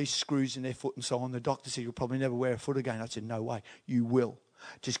had all these screws in their foot and so on. The doctor said, you'll probably never wear a foot again. I said, no way, you will.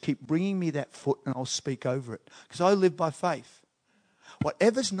 Just keep bringing me that foot and I'll speak over it. Because I live by faith.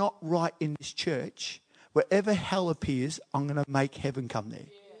 whatever's not right in this church, wherever hell appears, I'm going to make heaven come there.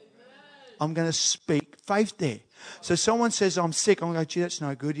 I'm going to speak faith there. So someone says, I'm sick. I'm going to go, gee, that's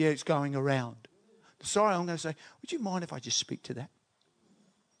no good. Yeah, it's going around. Sorry, I'm going to say, would you mind if I just speak to that?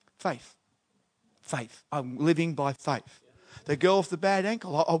 Faith. Faith. I'm living by faith. The girl with the bad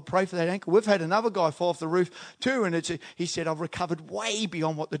ankle, I'll pray for that ankle. We've had another guy fall off the roof too, and he said, I've recovered way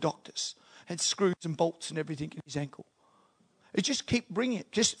beyond what the doctors had, screws and bolts and everything in his ankle. It just keep bringing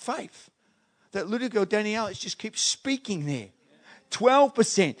it, just faith. That little girl, Danielle, just keeps speaking there.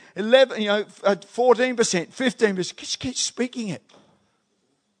 12%, 11, 14%, 15%, just keep speaking it.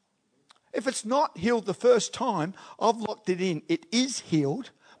 If it's not healed the first time, I've locked it in. It is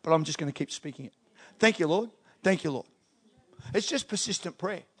healed, but I'm just going to keep speaking it. Thank you, Lord. Thank you, Lord. It's just persistent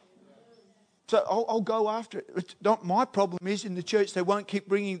prayer. So I'll go after it. It's not my problem is in the church, they won't keep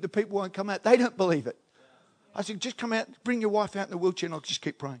bringing, the people won't come out. They don't believe it. I said, just come out, bring your wife out in the wheelchair and I'll just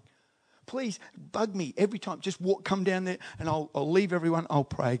keep praying. Please bug me every time. Just come down there and I'll leave everyone. I'll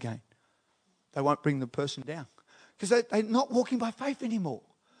pray again. They won't bring the person down because they're not walking by faith anymore.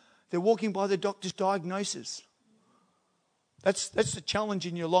 They're walking by the doctor's diagnosis. That's the challenge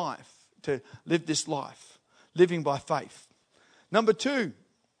in your life, to live this life, living by faith. Number 2,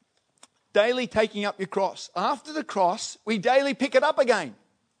 daily taking up your cross. After the cross, we daily pick it up again.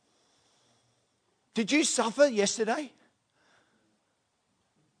 Did you suffer yesterday?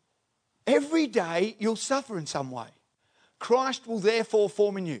 Every day you'll suffer in some way. Christ will therefore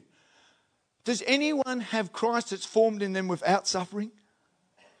form in you. Does anyone have Christ that's formed in them without suffering?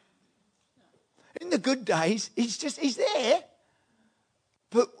 In the good days, he's there.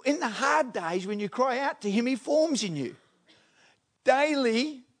 But in the hard days, when you cry out to him, he forms in you.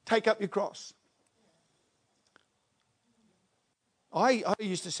 Daily, take up your cross. I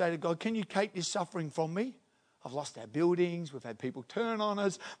used to say to God, can you take this suffering from me? I've lost our buildings. We've had people turn on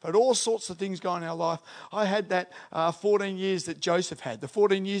us. We've had all sorts of things going in our life. I had that 14 years that Joseph had, the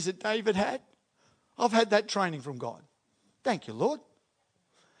 14 years that David had. I've had that training from God. Thank you, Lord.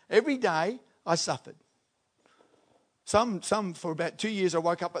 Every day I suffered. Some for about 2 years, I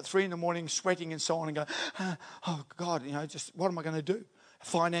woke up at 3 a.m. sweating and so on and go, oh God, just what am I going to do?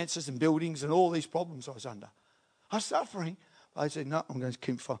 Finances and buildings and all these problems I was under. I was suffering. I said, no, I'm going to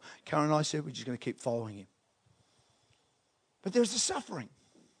keep following. Karen and I said, we're just going to keep following him. But there's the suffering.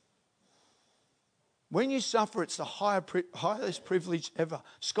 When you suffer, it's the highest privilege ever.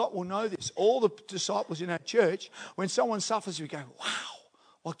 Scott will know this. All the disciples in our church, when someone suffers, we go,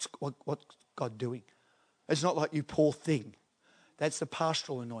 wow, what's God doing? It's not like you poor thing. That's the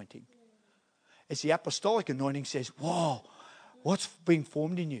pastoral anointing. It's the apostolic anointing says, whoa, what's being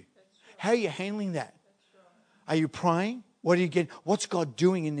formed in you? How are you handling that? Are you praying? What are you getting? What's God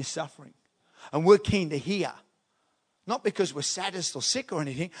doing in this suffering? And we're keen to hear. Not because we're saddest or sick or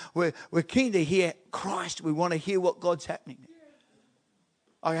anything. We're keen to hear Christ. We want to hear what God's happening.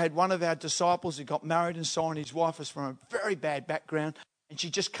 I had one of our disciples who got married and so on. His wife was from a very bad background. And she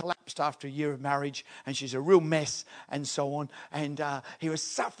just collapsed after a year of marriage. And she's a real mess and so on. And he was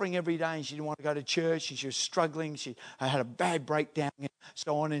suffering every day. And she didn't want to go to church. And she was struggling. She had a bad breakdown and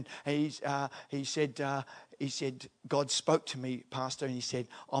so on. And he said, God spoke to me, Pastor, and he said,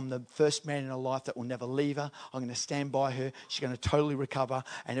 I'm the first man in her life that will never leave her. I'm going to stand by her. She's going to totally recover.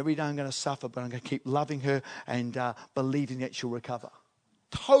 And every day I'm going to suffer, but I'm going to keep loving her and believing that she'll recover.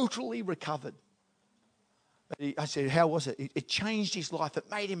 Totally recovered. I said, how was it? It changed his life.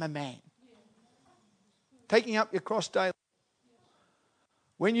 It made him a man. Taking up your cross daily.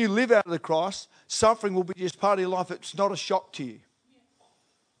 When you live out of the cross, suffering will be just part of your life. It's not a shock to you.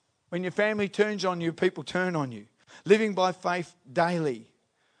 When your family turns on you, people turn on you. Living by faith daily.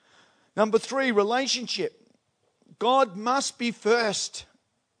 Number 3, relationship. God must be first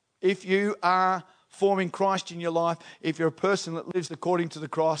if you are forming Christ in your life. If you're a person that lives according to the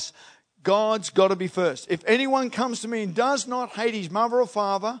cross, God's got to be first. If anyone comes to me and does not hate his mother or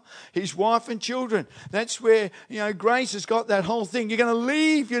father, his wife and children, that's where, Grace has got that whole thing. You're going to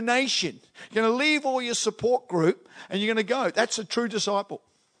leave your nation. You're going to leave all your support group and you're going to go. That's a true disciple.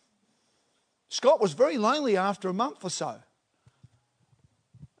 Scott was very lonely after a month or so.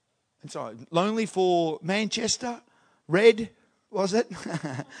 And so lonely for Manchester, Red, was it?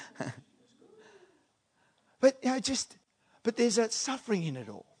 But but there's a suffering in it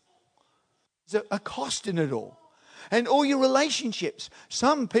all. There's a cost in it all. And all your relationships.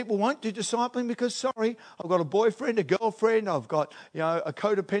 Some people won't do discipling because, sorry, I've got a boyfriend, a girlfriend, I've got, a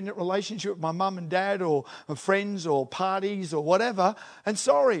codependent relationship with my mum and dad or friends or parties or whatever. And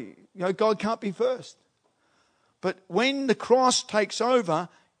sorry, God can't be first. But when the cross takes over,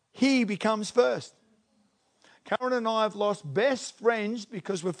 he becomes first. Karen and I have lost best friends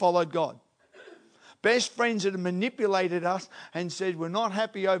because we've followed God. Best friends that have manipulated us and said, we're not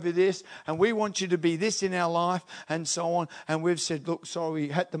happy over this and we want you to be this in our life and so on. And we've said, look, sorry, we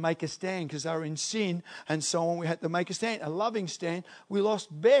had to make a stand because they were in sin and so on. We had to make a stand, a loving stand. We lost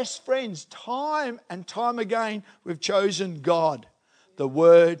best friends time and time again. We've chosen God, the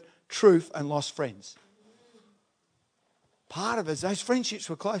Word, truth, and lost friends. Part of it, those friendships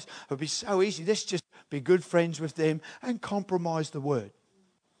were close. It would be so easy. Let's just be good friends with them and compromise the Word.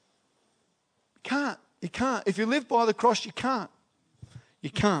 You can't. If you live by the cross, you can't. You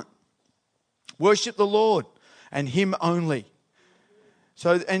can't. Worship the Lord and Him only.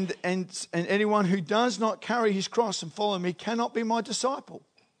 So, and anyone who does not carry his cross and follow me cannot be my disciple.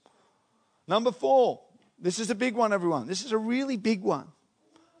 Number 4. This is a big one, everyone. This is a really big one.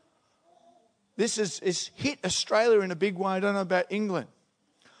 This is hit Australia in a big way. I don't know about England.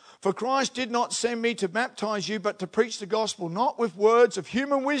 For Christ did not send me to baptize you, but to preach the gospel, not with words of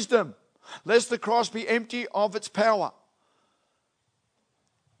human wisdom, lest the cross be empty of its power.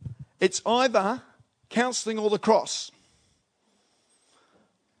 It's either counselling or the cross.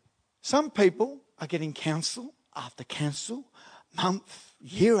 Some people are getting counsel after counsel, month,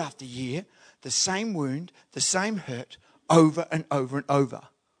 year after year, the same wound, the same hurt, over and over and over.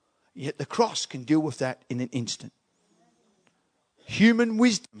 Yet the cross can deal with that in an instant. Human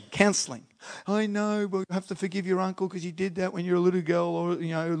wisdom, counselling. I know, but you have to forgive your uncle because he did that when you were a little girl or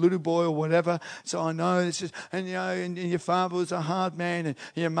a little boy or whatever. So I know this is, and your father was a hard man, and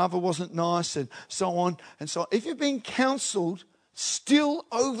your mother wasn't nice, and so on and so on. If you're being counselled still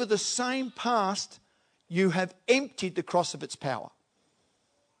over the same past, you have emptied the cross of its power.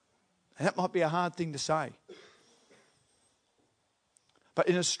 And that might be a hard thing to say. But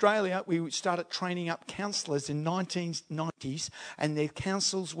in Australia, we started training up counsellors in 1990s, and their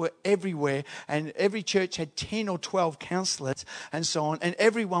counsels were everywhere, and every church had 10 or 12 counsellors and so on, and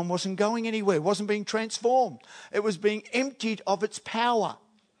everyone wasn't going anywhere, wasn't being transformed. It was being emptied of its power,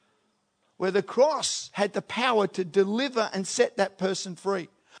 where the cross had the power to deliver and set that person free.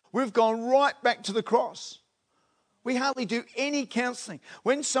 We've gone right back to the cross. We hardly do any counselling.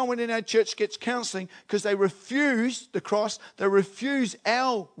 When someone in our church gets counselling because they refuse the cross, they refuse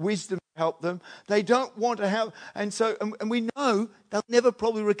our wisdom to help them, they don't want to have, and we know they'll never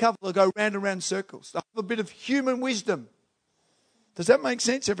probably recover. They'll go round and round in circles. They'll have a bit of human wisdom. Does that make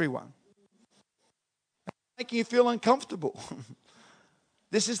sense, everyone? Making you feel uncomfortable.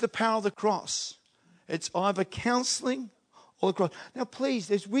 This is the power of the cross. It's either counselling or the cross. Now, please,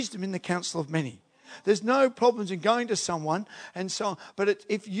 there's wisdom in the counsel of many. There's no problems in going to someone and so on. But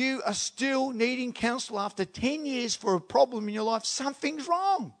if you are still needing counsel after 10 years for a problem in your life, something's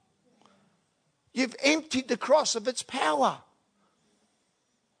wrong. You've emptied the cross of its power.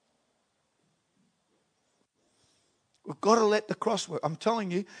 We've got to let the cross work. I'm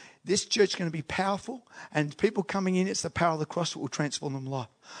telling you, this church is going to be powerful, and people coming in, it's the power of the cross that will transform them life.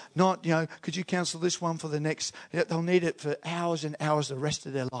 Not, could you counsel this one for the next? They'll need it for hours and hours the rest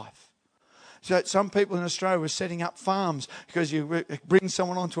of their life. So some people in Australia were setting up farms because you bring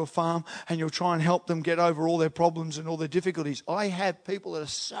someone onto a farm and you'll try and help them get over all their problems and all their difficulties. I have people that are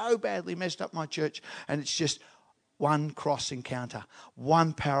so badly messed up my church, and it's just one cross encounter,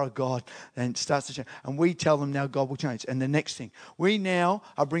 one power of God, and it starts to change. And we tell them now God will change. And the next thing, we now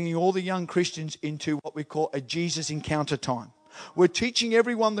are bringing all the young Christians into what we call a Jesus encounter time. We're teaching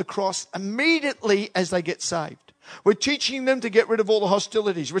everyone the cross immediately as they get saved. We're teaching them to get rid of all the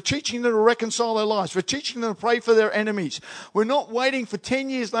hostilities. We're teaching them to reconcile their lives. We're teaching them to pray for their enemies. We're not waiting for 10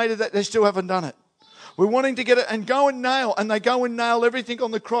 years later that they still haven't done it. We're wanting to get it and go and nail. And they go and nail everything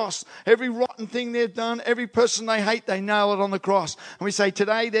on the cross. Every rotten thing they've done, every person they hate, they nail it on the cross. And we say,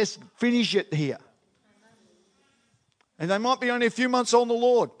 today, let's finish it here. And they might be only a few months on the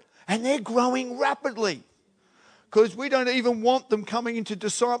Lord. And they're growing rapidly. Because we don't even want them coming into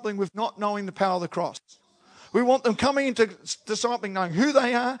discipling with not knowing the power of the cross. We want them coming into discipling knowing who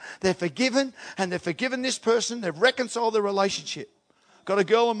they are, they're forgiven, and they've forgiven this person, they've reconciled their relationship. Got a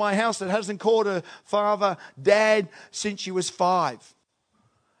girl in my house that hasn't called her father dad since she was 5.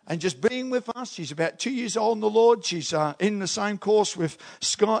 And just being with us, she's about 2 years old in the Lord. She's in the same course with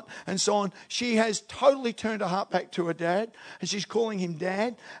Scott and so on. She has totally turned her heart back to her dad, and she's calling him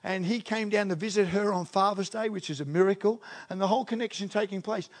dad. And he came down to visit her on Father's Day, which is a miracle. And the whole connection taking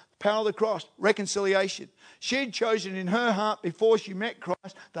place. Power of the cross, reconciliation. She had chosen in her heart before she met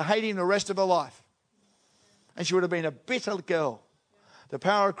Christ to hate him the rest of her life. And she would have been a bitter girl. The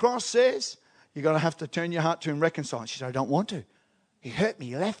power of the cross says you're going to have to turn your heart to him, reconcile. She said, I don't want to. He hurt me,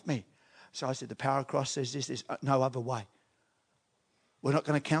 he left me. So I said, the power of cross says this, there's no other way. We're not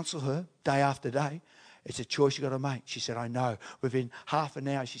going to counsel her day after day. It's a choice you've got to make. She said, I know. Within half an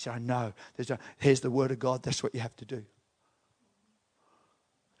hour, she said, I know. Here's the word of God. That's what you have to do.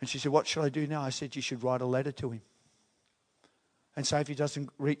 And she said, what should I do now? I said, you should write a letter to him. And say if he doesn't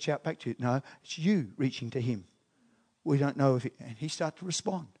reach out back to you. No, it's you reaching to him. We don't know if and he started to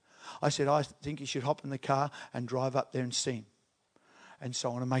respond. I said, I think you should hop in the car and drive up there and see him. And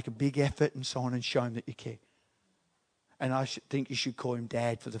so on, and make a big effort and so on, and show him that you care. And I think you should call him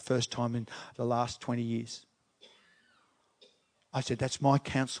Dad for the first time in the last 20 years. I said, that's my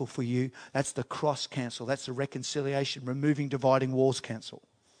counsel for you. That's the cross counsel. That's the reconciliation, removing dividing walls counsel.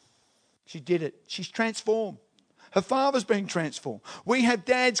 She did it. She's transformed. Her father's been transformed. We have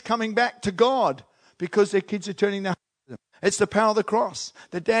dads coming back to God because their kids are turning their hearts to them. It's the power of the cross.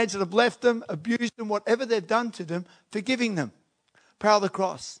 The dads that have left them, abused them, whatever they've done to them, forgiving them. Power of the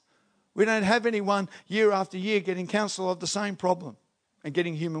cross. We don't have anyone year after year getting counsel of the same problem and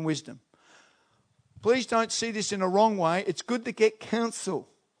getting human wisdom. Please don't see this in a wrong way. It's good to get counsel.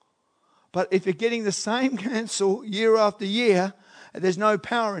 But if you're getting the same counsel year after year, there's no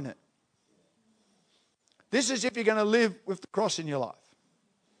power in it. This is if you're going to live with the cross in your life.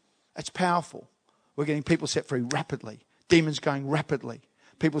 It's powerful. We're getting people set free rapidly. Demons going rapidly.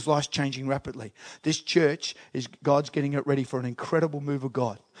 People's lives changing rapidly. This church is God's getting it ready for an incredible move of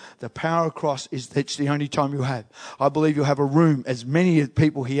God. The power of cross that's the only time you'll have. I believe you'll have a room, as many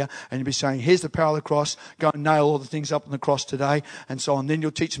people here, and you'll be saying, here's the power of the cross. Go and nail all the things up on the cross today, and so on. Then you'll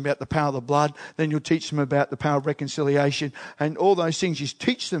teach them about the power of the blood. Then you'll teach them about the power of reconciliation, and all those things. You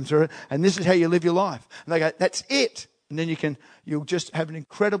teach them through it, and this is how you live your life. And they go, that's it. And then you'll just have an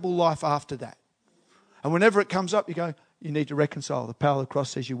incredible life after that. And whenever it comes up, you go, you need to reconcile. The power of the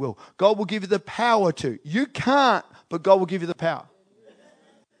cross says you will. God will give you the power to. You can't, but God will give you the power.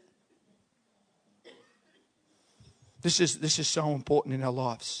 This is so important in our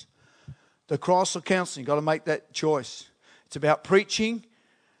lives. The cross or counseling, you've got to make that choice. It's about preaching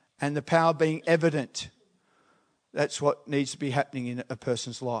and the power being evident. That's what needs to be happening in a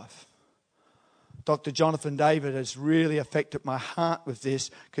person's life. Dr. Jonathan David has really affected my heart with this,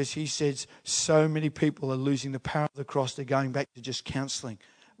 because he says so many people are losing the power of the cross. They're going back to just counselling,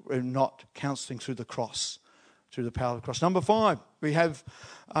 not counselling through the cross, through the power of the cross. Number 5, we have,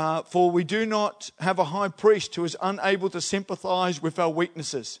 for we do not have a high priest who is unable to sympathise with our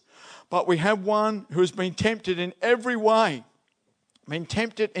weaknesses, but we have one who has been tempted in every way,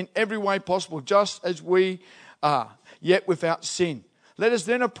 possible, just as we are, yet without sin. Let us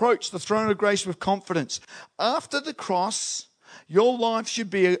then approach the throne of grace with confidence. After the cross, your life should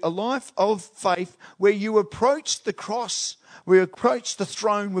be a life of faith where you approach the cross, where you approach the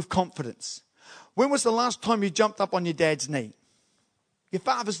throne with confidence. When was the last time you jumped up on your dad's knee? Your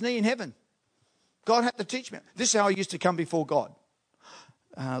father's knee in heaven. God had to teach me. This is how I used to come before God.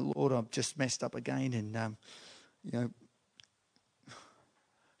 Lord, I've just messed up again. And,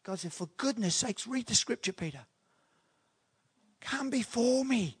 God said, for goodness sakes, read the scripture, Peter. Come before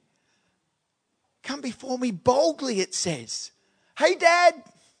me. Come before me boldly, it says. Hey, Dad,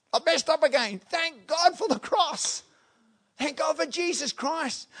 I've messed up again. Thank God for the cross. Thank God for Jesus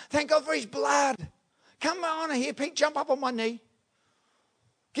Christ. Thank God for his blood. Come on here, Pete, jump up on my knee.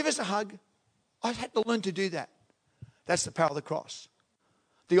 Give us a hug. I had to learn to do that. That's the power of the cross.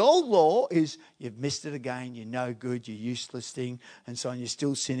 The old law is you've missed it again, you're no good, you're useless thing, and so on. You're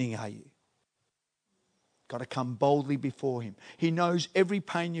still sinning, are you? Got to come boldly before him. He knows every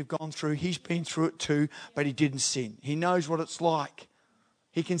pain you've gone through. He's been through it too, but he didn't sin. He knows what it's like.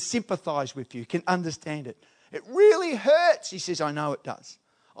 He can sympathize with you, can understand it. It really hurts. He says, I know it does.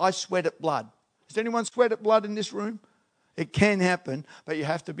 I sweat at blood. Has anyone sweat at blood in this room? It can happen, but you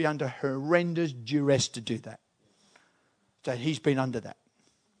have to be under horrendous duress to do that. So he's been under that.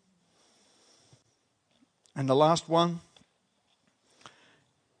 And the last one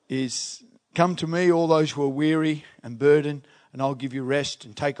is, come to me, all those who are weary and burdened, and I'll give you rest,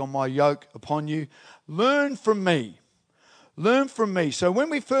 and take on my yoke upon you. Learn from me. Learn from me. So when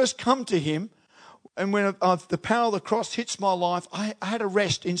we first come to him, and when the power of the cross hits my life, I had a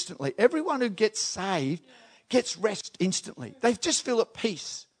rest instantly. Everyone who gets saved gets rest instantly. They just feel at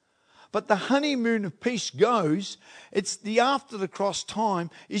peace. But the honeymoon of peace goes, it's the after the cross time,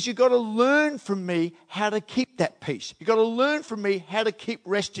 is you've got to learn from me how to keep that peace. You've got to learn from me how to keep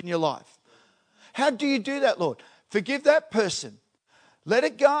rest in your life. How do you do that, Lord? Forgive that person. Let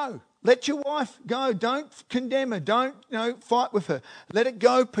it go. Let your wife go. Don't condemn her. Don't fight with her. Let it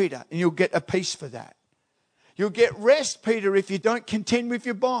go, Peter, and you'll get a peace for that. You'll get rest, Peter, if you don't contend with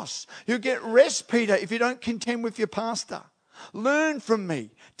your boss. You'll get rest, Peter, if you don't contend with your pastor. Learn from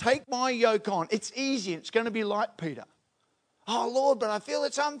me. Take my yoke on. It's easy. It's going to be light, Peter. Oh, Lord, but I feel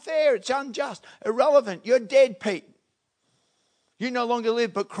it's unfair. It's unjust. Irrelevant. You're dead, Pete. You no longer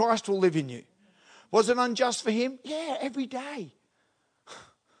live, but Christ will live in you. Was it unjust for him? Yeah, every day.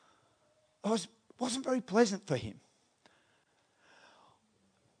 It wasn't very pleasant for him.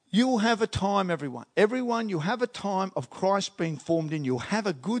 You'll have a time, everyone. Everyone, you'll have a time of Christ being formed in you. You'll have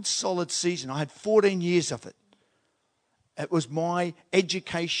a good, solid season. I had 14 years of it. It was my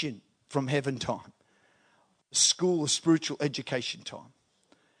education from heaven time. School of spiritual education time.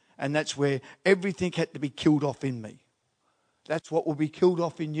 And that's where everything had to be killed off in me. That's what will be killed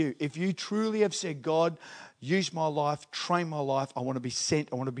off in you. If you truly have said, God, use my life, train my life, I want to be sent,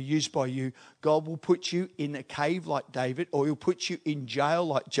 I want to be used by you, God will put you in a cave like David, or he'll put you in jail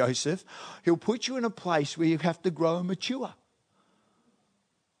like Joseph. He'll put you in a place where you have to grow and mature.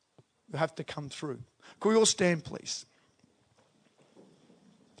 You have to come through. Can we all stand, please?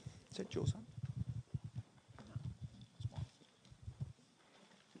 Is that yours, son?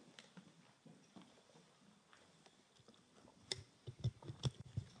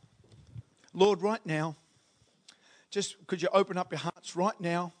 Lord, right now, just could you open up your hearts right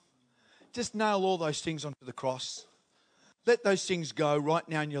now? Just nail all those things onto the cross. Let those things go right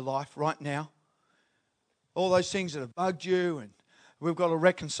now in your life, right now. All those things that have bugged you, and we've got to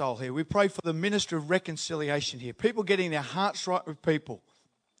reconcile here. We pray for the ministry of reconciliation here. People getting their hearts right with people.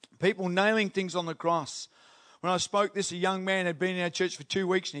 People nailing things on the cross. When I spoke this, a young man had been in our church for 2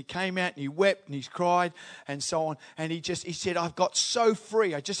 weeks, and he came out and he wept and he cried and so on. And he said, I've got so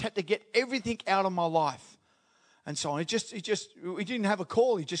free. I just had to get everything out of my life and so on. He didn't have a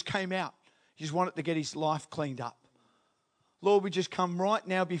call. He just came out. He just wanted to get his life cleaned up. Lord, we just come right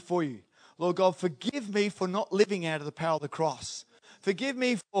now before you. Lord God, forgive me for not living out of the power of the cross. Forgive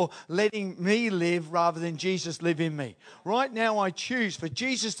me for letting me live rather than Jesus live in me. Right now I choose for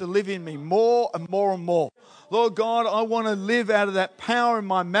Jesus to live in me more and more and more. Lord God, I want to live out of that power in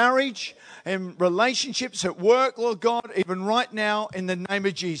my marriage and relationships at work, Lord God, even right now in the name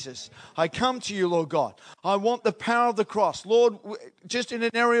of Jesus. I come to you, Lord God. I want the power of the cross. Lord, just in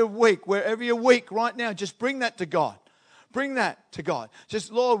an area of weak, wherever you're weak right now, just bring that to God. Bring that to God.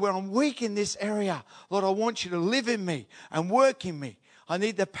 Just, Lord, when I'm weak in this area, Lord, I want you to live in me and work in me. I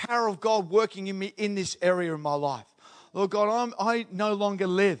need the power of God working in me in this area of my life. Lord God, I no longer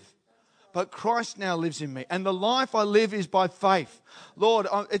live, but Christ now lives in me. And the life I live is by faith. Lord,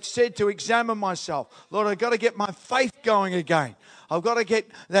 it's said to examine myself. Lord, I've got to get my faith going again. I've got to get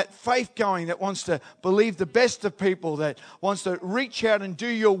that faith going that wants to believe the best of people, that wants to reach out and do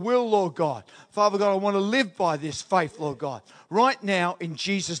your will, Lord God. Father God, I want to live by this faith, Lord God, right now in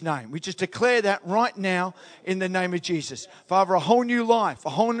Jesus' name. We just declare that right now in the name of Jesus. Father, a whole new life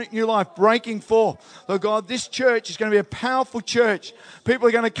breaking forth. Lord God, this church is going to be a powerful church. People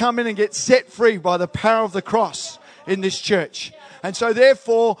are going to come in and get set free by the power of the cross in this church. And so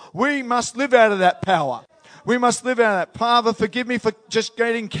therefore, we must live out of that power. We must live out of that. Father, forgive me for just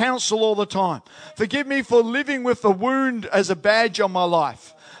getting counsel all the time. Forgive me for living with the wound as a badge on my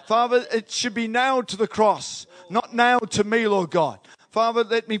life. Father, it should be nailed to the cross, not nailed to me, Lord God. Father,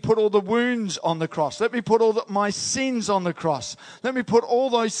 let me put all the wounds on the cross. Let me put all my sins on the cross. Let me put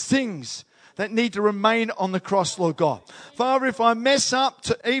all those things that need to remain on the cross, Lord God. Father, if I mess up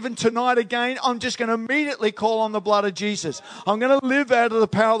even tonight again, I'm just going to immediately call on the blood of Jesus. I'm going to live out of the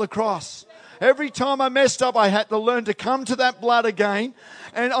power of the cross. Every time I messed up, I had to learn to come to that blood again,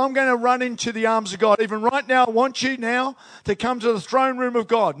 and I'm going to run into the arms of God. Even right now, I want you now to come to the throne room of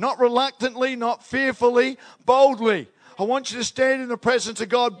God, not reluctantly, not fearfully, boldly. I want you to stand in the presence of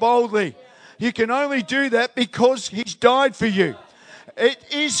God boldly. You can only do that because He's died for you. It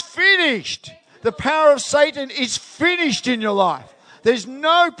is finished. The power of Satan is finished in your life. There's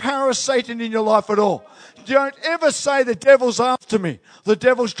no power of Satan in your life at all. Don't ever say the devil's after me. The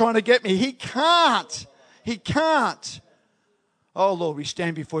devil's trying to get me. He can't. He can't. Oh, Lord, we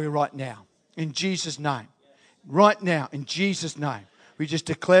stand before you right now in Jesus' name. Right now in Jesus' name. We just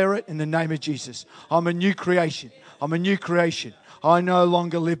declare it in the name of Jesus. I'm a new creation. I'm a new creation. I no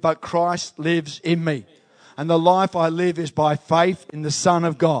longer live, but Christ lives in me. And the life I live is by faith in the Son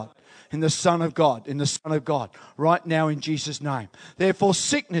of God. In the Son of God, in the Son of God, right now in Jesus' name. Therefore,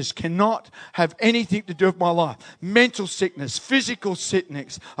 sickness cannot have anything to do with my life. Mental sickness, physical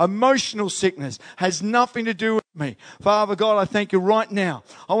sickness, emotional sickness has nothing to do with me. Father God, I thank you right now.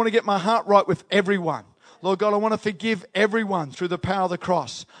 I want to get my heart right with everyone. Lord God, I want to forgive everyone through the power of the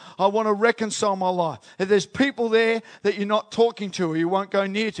cross. I want to reconcile my life. If there's people there that you're not talking to or you won't go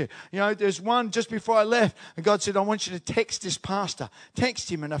near to, there's one just before I left, and God said, I want you to text this pastor.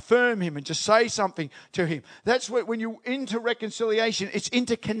 Text him and affirm him and just say something to him. That's when you're into reconciliation, it's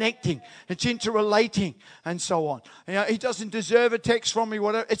interconnecting, it's interrelating, and so on. He doesn't deserve a text from me,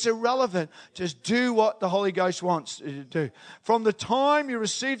 whatever. It's irrelevant. Just do what the Holy Ghost wants you to do. From the time you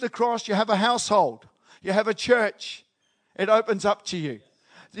receive the cross, you have a household. You have a church. It opens up to you.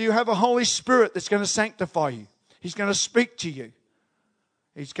 You have a Holy Spirit that's going to sanctify you. He's going to speak to you.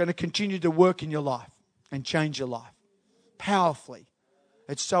 He's going to continue to work in your life and change your life powerfully.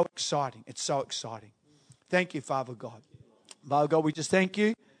 It's so exciting. It's so exciting. Thank you, Father God. Father God, we just thank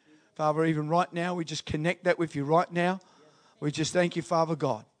you. Father, even right now, we just connect that with you right now. We just thank you, Father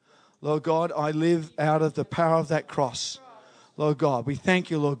God. Lord God, I live out of the power of that cross. Lord God, we thank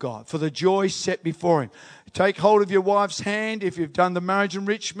you, Lord God, for the joy set before him. Take hold of your wife's hand. If you've done the marriage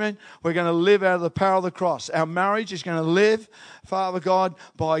enrichment, we're going to live out of the power of the cross. Our marriage is going to live, Father God,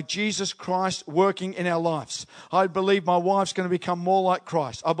 by Jesus Christ working in our lives. I believe my wife's going to become more like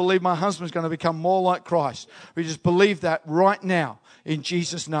Christ. I believe my husband's going to become more like Christ. We just believe that right now. In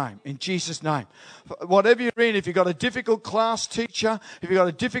Jesus' name. In Jesus' name. Whatever you're in, if you've got a difficult class teacher, if you've got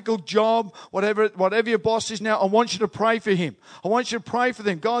a difficult job, whatever your boss is now, I want you to pray for him. I want you to pray for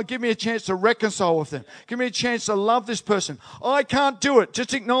them. God, give me a chance to reconcile with them. Give me a chance to love this person. I can't do it.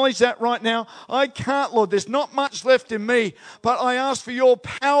 Just acknowledge that right now. I can't, Lord. There's not much left in me, but I ask for your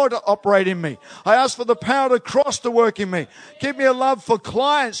power to operate in me. I ask for the power of the cross to work in me. Give me a love for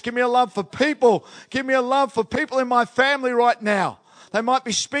clients. Give me a love for people. Give me a love for people in my family right now. They might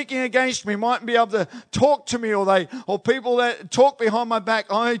be speaking against me, mightn't be able to talk to me, or people that talk behind my back.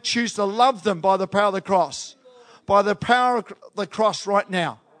 I choose to love them by the power of the cross. By the power of the cross right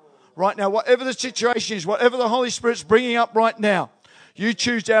now. Right now, whatever the situation is, whatever the Holy Spirit's bringing up right now, you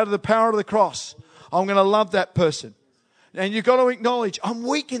choose out of the power of the cross. I'm going to love that person. And you've got to acknowledge, I'm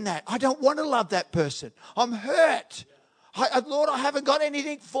weak in that. I don't want to love that person. I'm hurt. Lord, I haven't got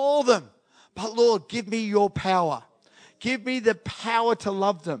anything for them. But Lord, give me your power. Give me the power to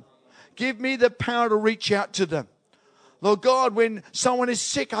love them. Give me the power to reach out to them. Lord God, when someone is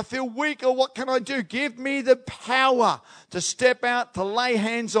sick, I feel weak, or what can I do? Give me the power to step out, to lay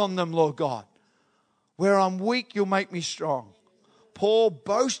hands on them, Lord God. Where I'm weak, you'll make me strong. Paul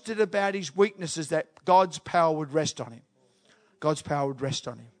boasted about his weaknesses, that God's power would rest on him. God's power would rest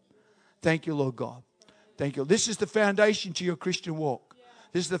on him. Thank you, Lord God. Thank you. This is the foundation to your Christian walk.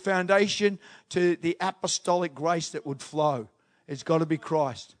 This is the foundation to the apostolic grace that would flow. It's got to be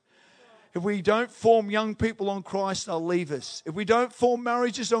Christ. If we don't form young people on Christ, they'll leave us. If we don't form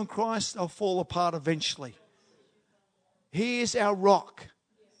marriages on Christ, they'll fall apart eventually. He is our rock.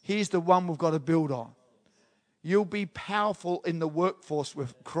 He's the one we've got to build on. You'll be powerful in the workforce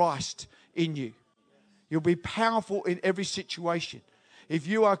with Christ in you. You'll be powerful in every situation. If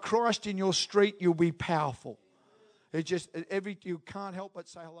you are Christ in your street, you'll be powerful. You can't help but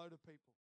say hello to people.